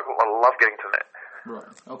love getting to the net. Right.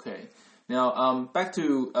 Okay. Now, back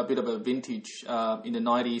to a bit of a vintage in the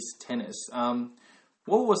 90s tennis.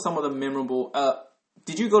 What were some of the memorable?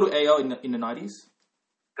 Did you go to AO in the 90s?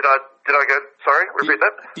 Did I go? Sorry, repeat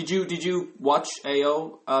that. Did you watch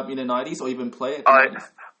AO in the 90s or even play it? I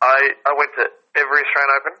went to every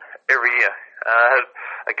Australian Open every year.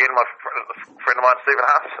 Again, my friend of mine, Stephen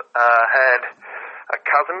Haas, had a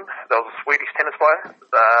cousin that was a Swedish tennis player,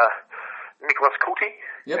 Nicholas Kulti,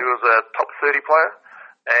 who was a top 30 player,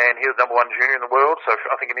 and he was #1 junior in the world. So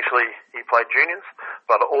I think initially he played juniors,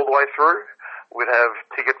 but all the way through, we'd have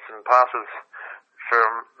tickets and passes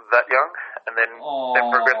from that young, and then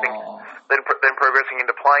progressing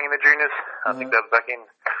into playing in the juniors. I think that was back in,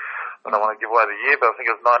 I don't want to give away the year, but I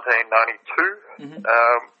think it was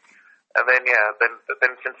 1992. And then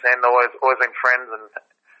then since then, always been friends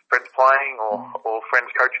playing or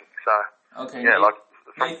friends coaching. So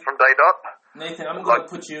from day dot. Nathan, I'm going to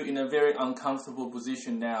put you in a very uncomfortable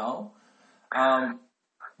position now.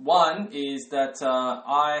 One is that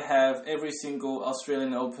I have every single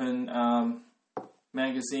Australian Open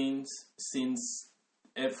magazines since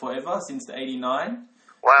forever, since the 89.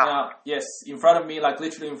 Wow. Now, yes, in front of me, like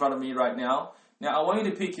literally in front of me right now. Now, I want you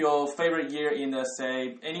to pick your favorite year in the,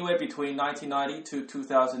 say, anywhere between 1990 to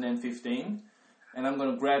 2015. And I'm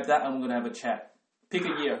going to grab that and we're going to have a chat. Pick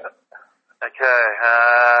a year. Okay.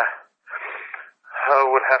 I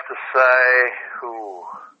would have to say,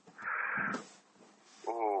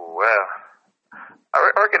 well, I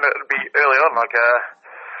reckon it would be early on, like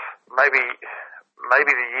maybe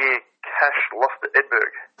the year Cash lost to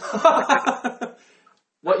Edberg.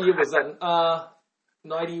 What year was that?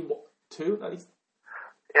 92? 90?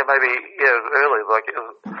 Yeah, maybe. Yeah, it was early. Like it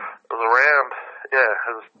was around. Yeah,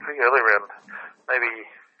 it was pretty early around. Maybe.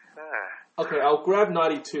 Okay, I'll grab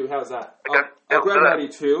 92. How's that? Okay. I'll grab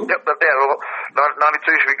 92. Yep. Well,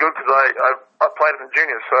 92 should be good because I played it in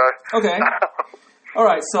juniors. So. Okay. All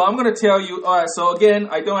right, so I'm going to tell you. All right, so again,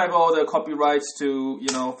 I don't have all the copyrights to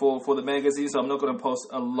for the magazine, so I'm not going to post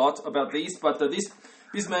a lot about these. But this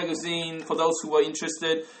magazine, for those who are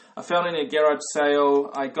interested, I found it in a garage sale.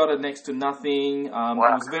 I got it next to nothing. Wow.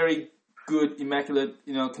 It was very good, immaculate,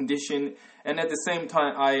 condition. And at the same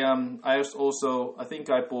time, I think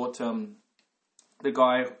I bought the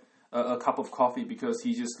guy a cup of coffee because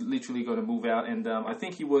he's just literally going to move out. And I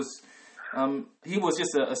think he was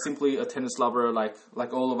just simply a tennis lover like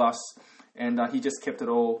all of us, and he just kept it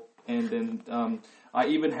all. And then I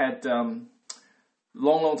even had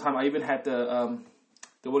long time. I even had the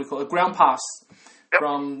what do you call it, a ground pass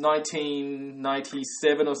from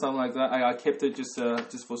 1997 or something like that. I kept it just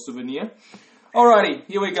for souvenir. Alrighty,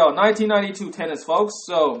 here we go. 1992 tennis, folks.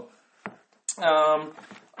 So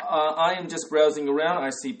I am just browsing around.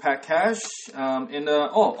 I see Pat Cash. And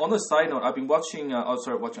on the side note, I've been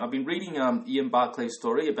I've been reading Ian Barclay's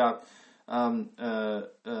story about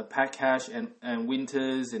Pat Cash and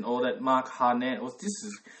Winters and all that. Mark Harnett. Oh, this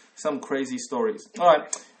is some crazy stories. All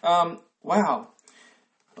right. Wow.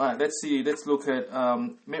 All right. Let's see. Let's look at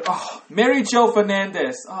Mary Jo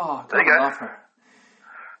Fernandez. Oh, God, I love her.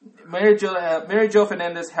 Mary Jo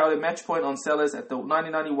Fernandez held a match point on Sellers at the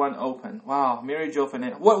 1991 Open. Wow, Mary Jo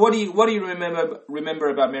Fernandez. What do you remember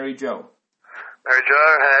about Mary Jo? Mary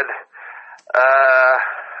Jo had a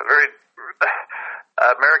very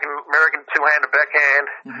American two-handed backhand,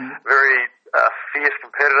 very fierce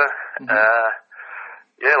competitor.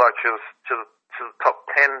 Like she was a top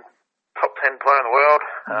 10 player in the world.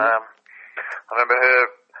 I remember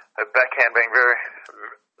her backhand being very.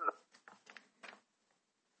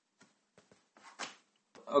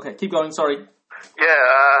 Okay, keep going. Sorry. Yeah, I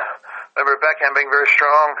remember her backhand being very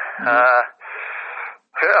strong. I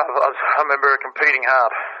remember her competing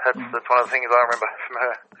hard. That's one of the things I remember from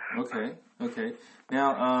her. Okay.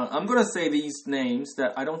 Now, I'm going to say these names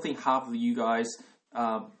that I don't think half of you guys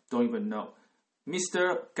don't even know.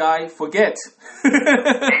 Mr. Guy Forget. Guy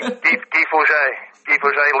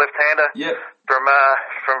Forget, left-hander. Yep.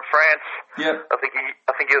 From France. Yep. I think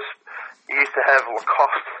he used to have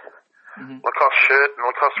Lacoste shirt and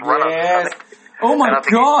Lacoste runner. Yes. Oh my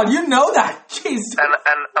God, you know that. Jeez. And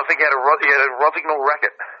I think he had a Rossignol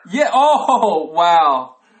racket. Yeah. Oh,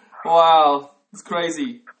 wow. It's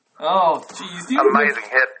crazy. Oh, jeez. Amazing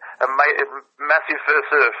hit. Massive first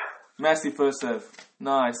serve. Massive first serve.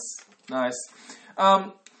 Nice.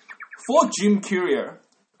 For Jim Courier,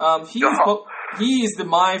 he is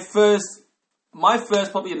my first,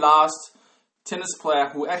 probably last tennis player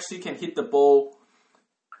who actually can hit the ball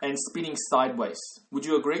and spinning sideways. Would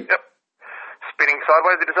you agree? Yep. Spinning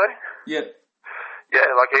sideways, did you say? Yep. Yeah,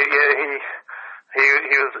 he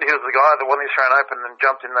was the guy that won the Australian Open and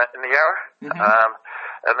jumped in the Yarra.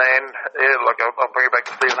 And then I'll bring it back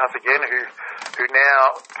to Stephen Huff again, who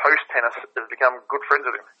now post tennis has become good friends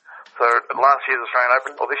with him. So at last year's Australian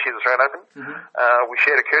Open, or this year's Australian Open, we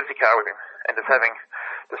shared a courtesy car with him, and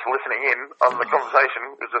just listening in on the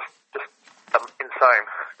conversation was just insane,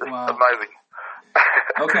 amazing.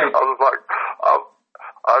 Okay. I was like,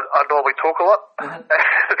 I normally talk a lot, and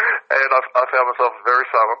I found myself very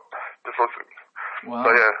silent, just listening. Wow. So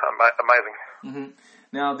yeah, amazing.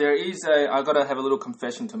 Now there is I gotta have a little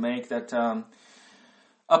confession to make that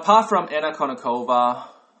apart from Anna Kournikova,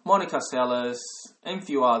 Monica Seles, and a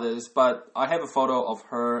few others, but I have a photo of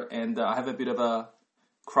her, and I have a bit of a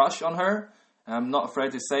crush on her. I'm not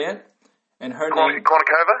afraid to say it. And her name...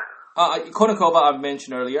 Kournikova I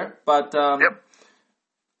mentioned earlier, but a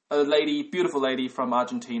beautiful lady from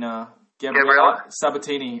Argentina, Gabriela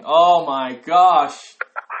Sabatini. Oh my gosh.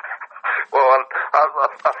 Well,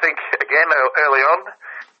 I think, again, early on,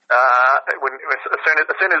 as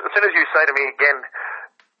soon as you say to me again,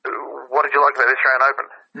 what did you like about the Australian Open?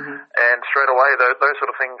 And straight away, those sort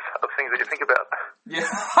of things are things that you think about. Yeah.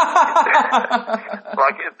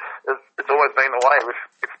 It's always been the way with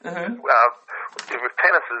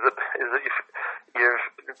tennis is that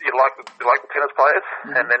you like the tennis players,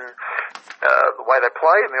 and then the way they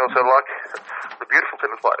play, and you also like the beautiful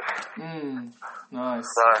tennis players. Nice.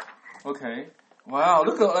 So, okay. Wow,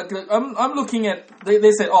 look! I'm looking at.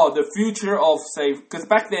 They said, the future of because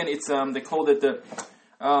back then it's they called it the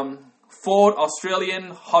Ford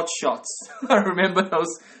Australian Hot Shots. I remember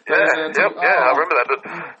those. I remember that.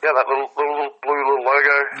 That little blue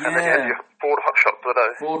logo, and then you had your Ford Hot Shots today.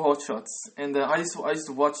 Ford Hot Shots, and I used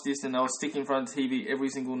to watch this, and I was sticking in front of the TV every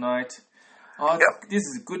single night. This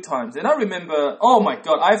is good times. And I remember, oh my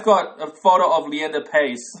God, I've got a photo of Leander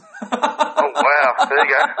Pace. Oh wow, there you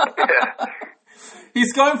go. Yeah.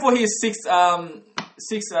 He's going for his sixth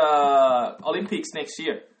Olympics next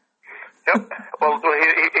year. Yep. Well,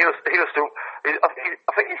 he was still. I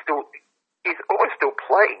think he's always still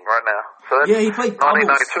playing right now. So that's he played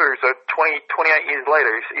 1992. So 28 years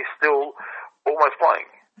later, he's still almost playing.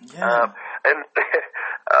 Yeah. And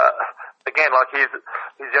again, he's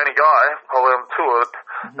the only guy probably on tour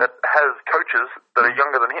that has coaches that are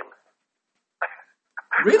younger than him.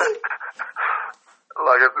 Really?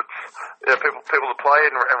 Like people that play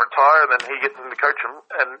and retire, and then he gets them to coach them,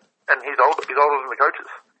 and he's older than the coaches.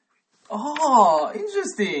 Oh,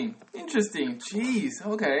 interesting. Jeez,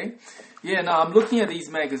 okay. Yeah, no, I'm looking at these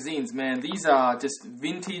magazines, man. These are just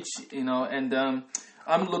vintage, and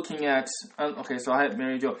I'm looking at... okay, so I had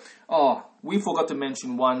Mary Jo. Oh, we forgot to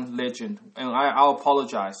mention one legend, and I'll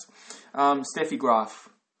apologize. Steffi Graf.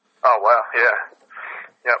 Oh, wow, yeah.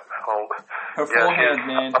 Yep. Well, her forehand,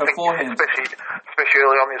 man. Her forehand. Especially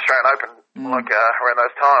early on the Australian Open, like around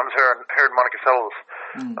those times, her and Monica Seles,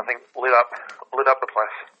 I think, lit up the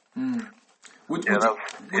place.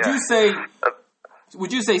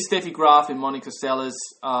 Would you say Steffi Graf and Monica Seles,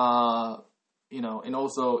 and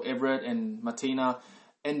also Everett and Martina,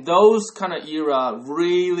 and those kind of era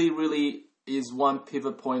really, really is one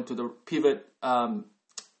pivot point to the pivot,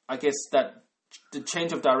 I guess that the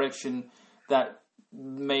change of direction that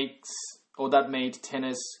made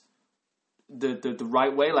tennis the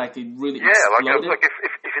right way, like it really exploded. Like if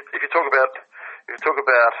you talk about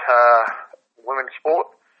women's sport,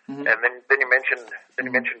 and then you mentioned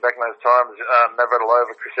back in those times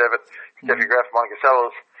Navratilova, Chris Evert, Steffi Graf, Monica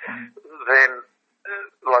Seles, then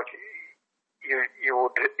like you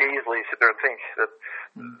would easily sit there and think that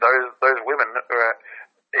those women are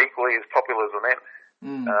equally as popular as the men.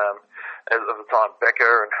 As of the time,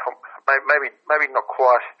 Becker, and maybe not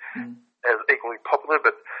quite as equally popular,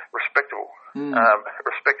 but respectable.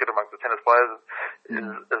 Respected amongst the tennis players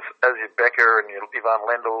as your Becker and your Ivan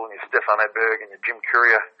Lendl and your Stefan Edberg and your Jim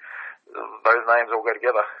Courier. Those names all go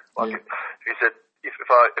together. Like if you said, if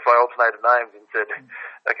I alternated names and said,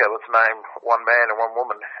 okay, let's name one man and one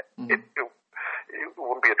woman, it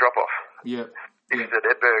wouldn't be a drop off. Yeah. If you said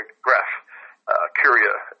Edberg, Graf,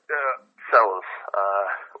 Courier, Sellers,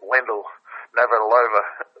 Lendl, Navratilova,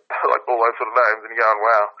 like all those sort of names, and you're going,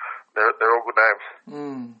 wow, they're all good names.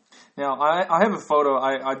 Now, I have a photo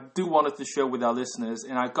I do wanted to share with our listeners,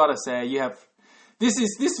 and I gotta say, this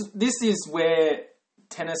is where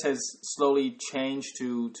tennis has slowly changed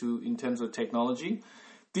to in terms of technology.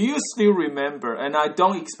 Do you still remember? And I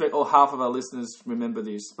don't expect half of our listeners remember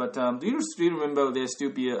this, but do you still remember there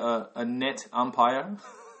still be a net umpire?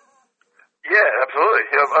 Yeah, absolutely.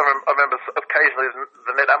 I remember occasionally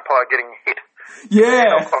the net umpire getting hit.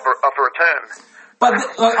 Yeah. Off a return. But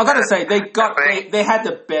I got to say, they had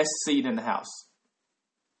the best seat in the house.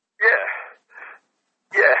 Yeah.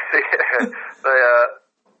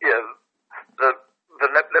 The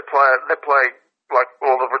net play like,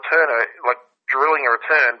 or the returner, like drilling a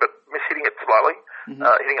return, but mishitting it slightly,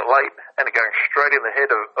 hitting it late, and it going straight in the head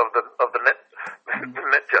of the net the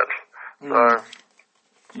net judge. So,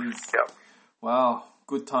 jeez. Yeah. Wow,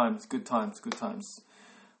 good times.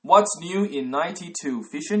 What's new in 92?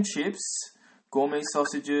 Fish and chips, gourmet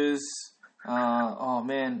sausages. They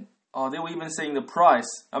were even saying the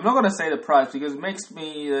price. I'm not going to say the price because it makes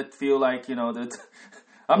me feel like, that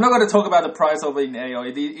I'm not going to talk about the price over in AO.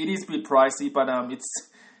 It is a bit pricey, but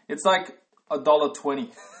it's like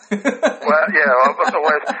 $1.20. Well, yeah, I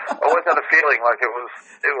always had a feeling like it was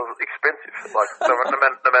expensive. Like no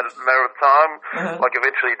matter the time, like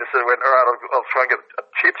eventually you just sort of went, all right, I'll try and get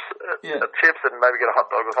chips and maybe get a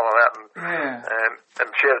hot dog or something like that,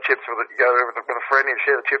 and share the chips with a friend. You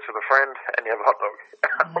share the chips with a friend, and you have a hot dog.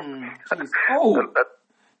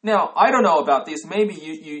 Now, I don't know about this. Maybe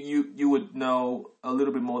you would know a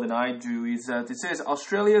little bit more than I do. Is that it says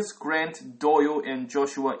Australia's Grant Doyle and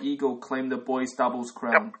Joshua Eagle claim the boys' doubles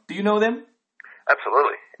crown. Yep. Do you know them?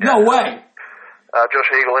 Absolutely. Yeah. No way. Josh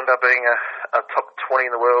Eagle ended up being a top 20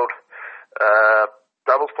 in the world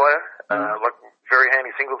doubles player, like very handy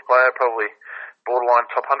singles player, probably borderline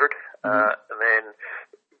top 100, and then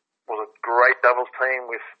was a great doubles team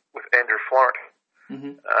with Andrew Florent.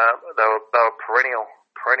 They were perennial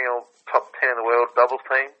top 10 in the world doubles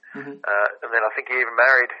team. And then I think he even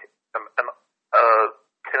married a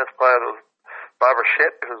tennis player that was Barbara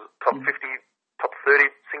Shett, who was top 50, top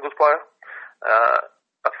 30 singles player.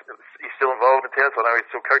 He's still involved in tennis. I know he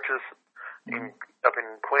still coaches up in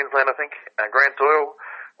Queensland, I think. Grant Doyle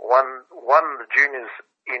won the juniors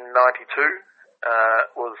in 92.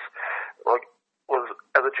 Was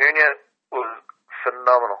as a junior was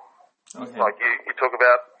phenomenal. Okay. Like you talk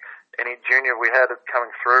about any junior we had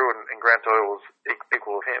coming through, and Grant Doyle was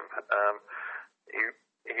equal to him.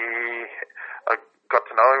 I got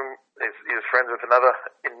to know him. He was friends with another.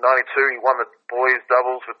 In 92, he won the boys'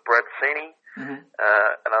 doubles with Brad Sini. And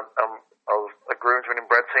I was a groomsman in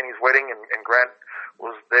Brad Sini's wedding, and Grant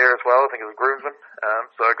was there as well. I think as a groomsman.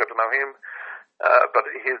 So I got to know him. But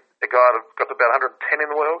he's a guy that got to about 110 in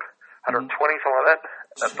the world, 120, something like that.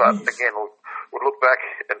 But again, would look back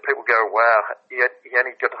and people go, wow, he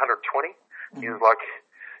only got to 120. He was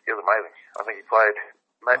amazing. I think he played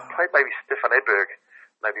maybe Stefan Edberg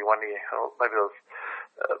maybe one year, or maybe it was,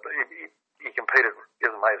 he competed. He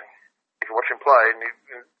was amazing. If you watch him play, and you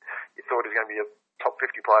thought he was going to be a top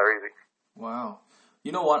 50 player easy. Wow.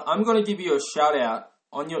 You know what? I'm going to give you a shout out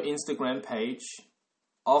on your Instagram page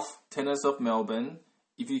of Tennis of Melbourne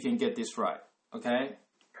if you can get this right. Okay?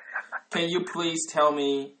 Can you please tell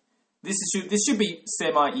me, this should be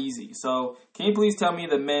semi-easy. So, can you please tell me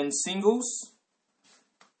the men's singles,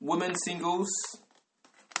 women's singles,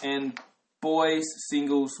 and boys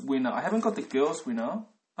singles winner? I haven't got the girls winner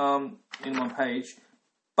in my page,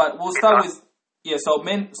 but we'll start with So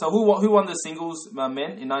men. So who won the singles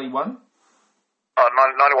men in 91? 91 or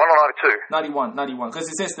 92? 91, because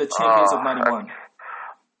it says the champions of 91.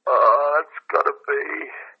 It's got to be.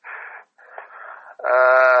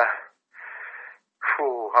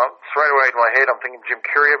 Straight away in my head, I'm thinking Jim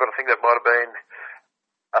Courier, but I think that might have been.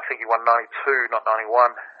 I think he won 92, not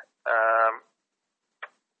 91.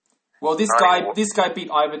 Well, this guy beat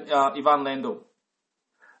Ivan Lendl.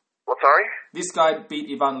 What? Sorry? This guy beat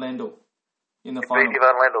Ivan Lendl in the final. Beat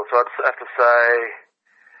Ivan Lendl, so I'd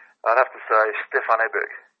have to say Stefan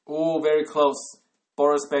Edberg. Oh, very close.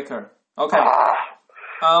 Boris Becker. Okay.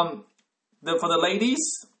 For the ladies,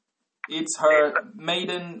 it's her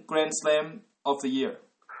maiden Grand Slam of the year.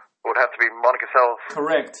 Would have to be Monica Seles.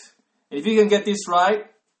 Correct. If you can get this right,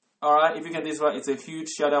 alright, it's a huge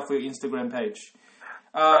shout out for your Instagram page.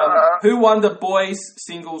 Who won the boys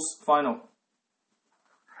singles final?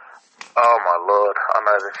 Oh my lord, I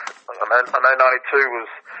know this. I know 92 was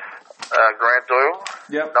Grant Doyle.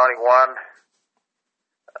 Yep. 91.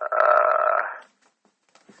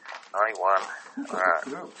 91.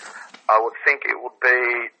 I would think it would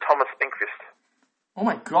be Thomas Inkvist. Oh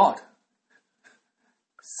my god.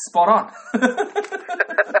 Spot on.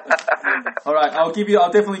 Alright, I'll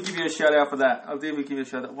definitely give you a shout out for that. I'll definitely give you a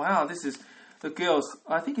shout out. Wow, this is the girls.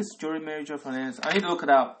 I think it's Jory Mary Jo Fernandez. I need to look it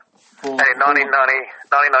up. Hey,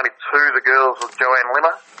 1992, the girls was Joanne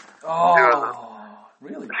Limmer. Oh,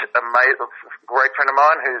 really? A great friend of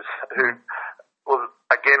mine who was,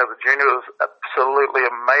 again, as a junior, was absolutely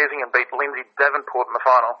amazing and beat Lindsay Davenport in the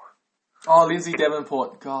final. Oh, Lindsay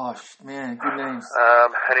Davenport. Gosh, man, good names.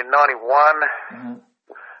 And in 91,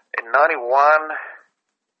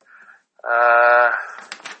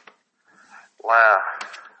 wow.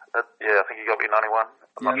 I think you got me 91.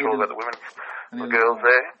 I'm not sure about the women, the girls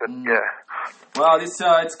there, but yeah. Well, this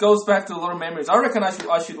it goes back to a lot of memories. I reckon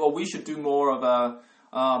we should do more of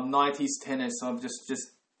 90s tennis. So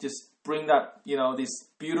just bring that, this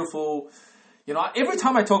beautiful, every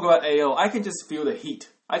time I talk about AO, I can just feel the heat.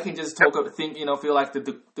 I can just feel like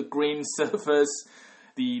the green surface,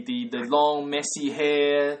 the long messy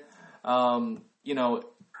hair,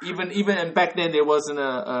 even and back then there wasn't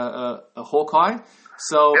a Hawkeye,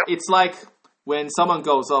 so It's like when someone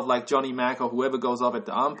goes off, like Johnny Mack or whoever goes off at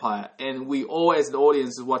the umpire, and we all as the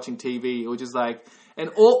audience is watching TV, we're just like,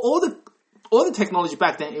 and all the technology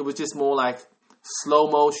back then, it was just more like slow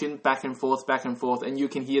motion, back and forth, and you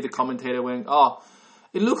can hear the commentator going, "Oh,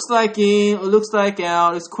 it looks like in, it looks like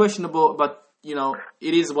out, it's questionable," but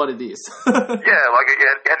it is what it is. Yeah, like you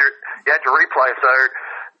had to replay, so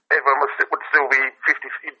everyone would still be 50.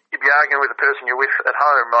 You'd be arguing with the person you're with at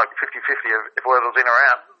home, like 50-50 if whether it was in or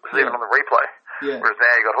out, even on the replay. Yeah. Whereas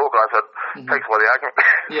now you got Hawkeye, so it takes away the argument.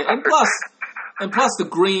 Yeah, and plus the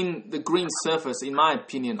green surface, in my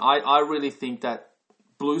opinion, I really think that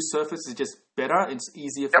blue surface is just better. It's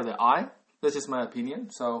easier for the eye. That's just my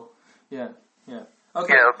opinion. So yeah.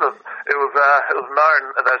 Okay. Yeah, it was known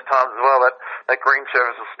at those times as well that green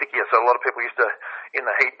surface was stickier, so a lot of people used to, in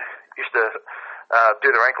the heat, do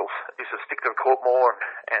their ankles. Used to stick to the court more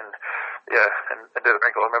and do their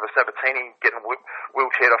ankles. I remember Sabatini getting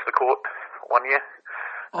wheelchaired off the court one year.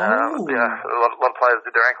 Oh. A lot of players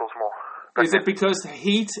did their ankles more. Is it because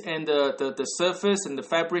heat and the surface and the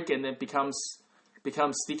fabric, and then becomes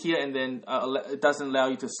stickier, and then it doesn't allow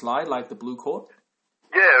you to slide like the blue court?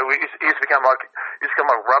 Yeah, it used to become like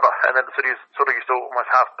rubber, and then it sort of used to almost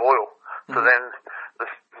half boil. So then the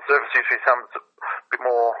surface used to become a bit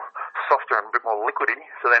more softer and a bit more liquidy.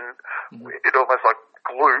 So then it almost like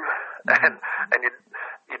glue, and you'd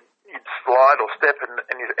slide or step,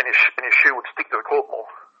 and your shoe would stick to the court more.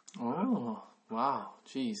 Oh, wow,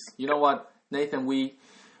 jeez. You know what, Nathan? We're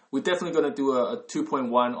definitely going to do a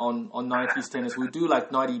 2.1 on 90s tennis. We'll do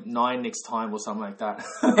like 99 next time or something like that.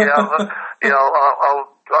 I'll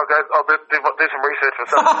I'll do some research for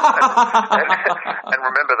something and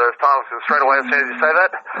remember those times. Because straight away, as soon as you say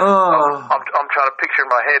that, I'm trying to picture in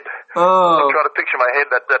my head. I'm trying to picture in my head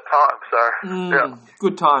that time. So yeah,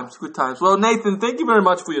 good times. Well, Nathan, thank you very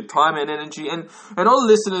much for your time and energy, and all the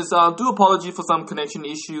listeners. Do apologize for some connection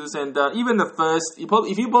issues, and even the first.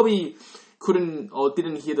 If you probably couldn't or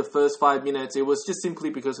didn't hear the first 5 minutes, it was just simply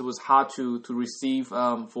because it was hard to receive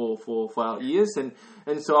for our ears, and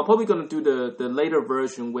so I'm probably going to do the later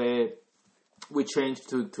version where we change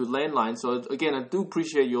to landline. So again, I do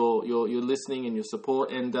appreciate your listening and your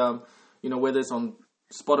support, and whether it's on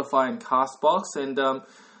Spotify and Castbox, and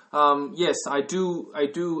yes, I do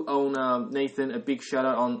own Nathan a big shout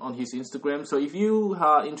out on his Instagram. So if you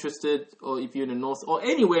are interested, or if you're in the North or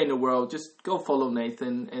anywhere in the world, just go follow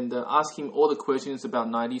Nathan and ask him all the questions about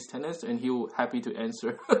 90s tennis, and he'll happy to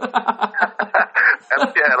answer. That's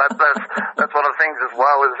one of the things as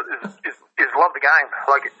well is love the game,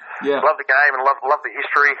 love the game and love the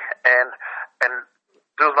history, and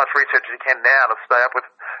do as much research as you can now to stay up with,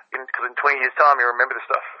 because in 20 years' time you remember the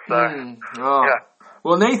stuff. So yeah.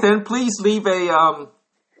 Well, Nathan, please leave a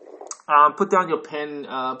put down your pen,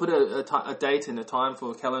 put a date and a time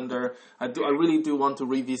for a calendar. I really do want to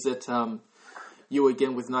revisit you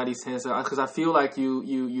again with 90s tennis, because I feel like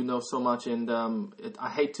you know so much, and I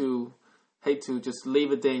hate to just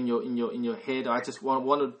leave it there in your head. I just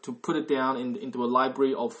wanted to put it down into a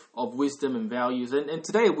library of wisdom and values. And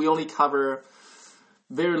today we only cover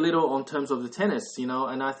very little on terms of the tennis,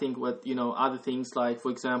 and I think other things like,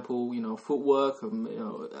 for example, footwork,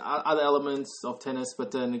 other elements of tennis.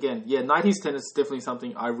 But then again, 90s tennis is definitely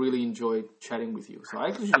something I really enjoyed chatting with you. So I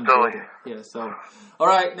actually enjoyed it. Yeah. So, all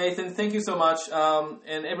right, Nathan, thank you so much.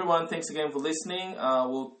 And everyone, thanks again for listening.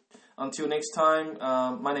 Until next time,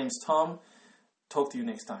 my name's Tom. Talk to you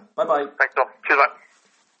next time. Bye-bye. Thanks, Tom. Cheers, mate.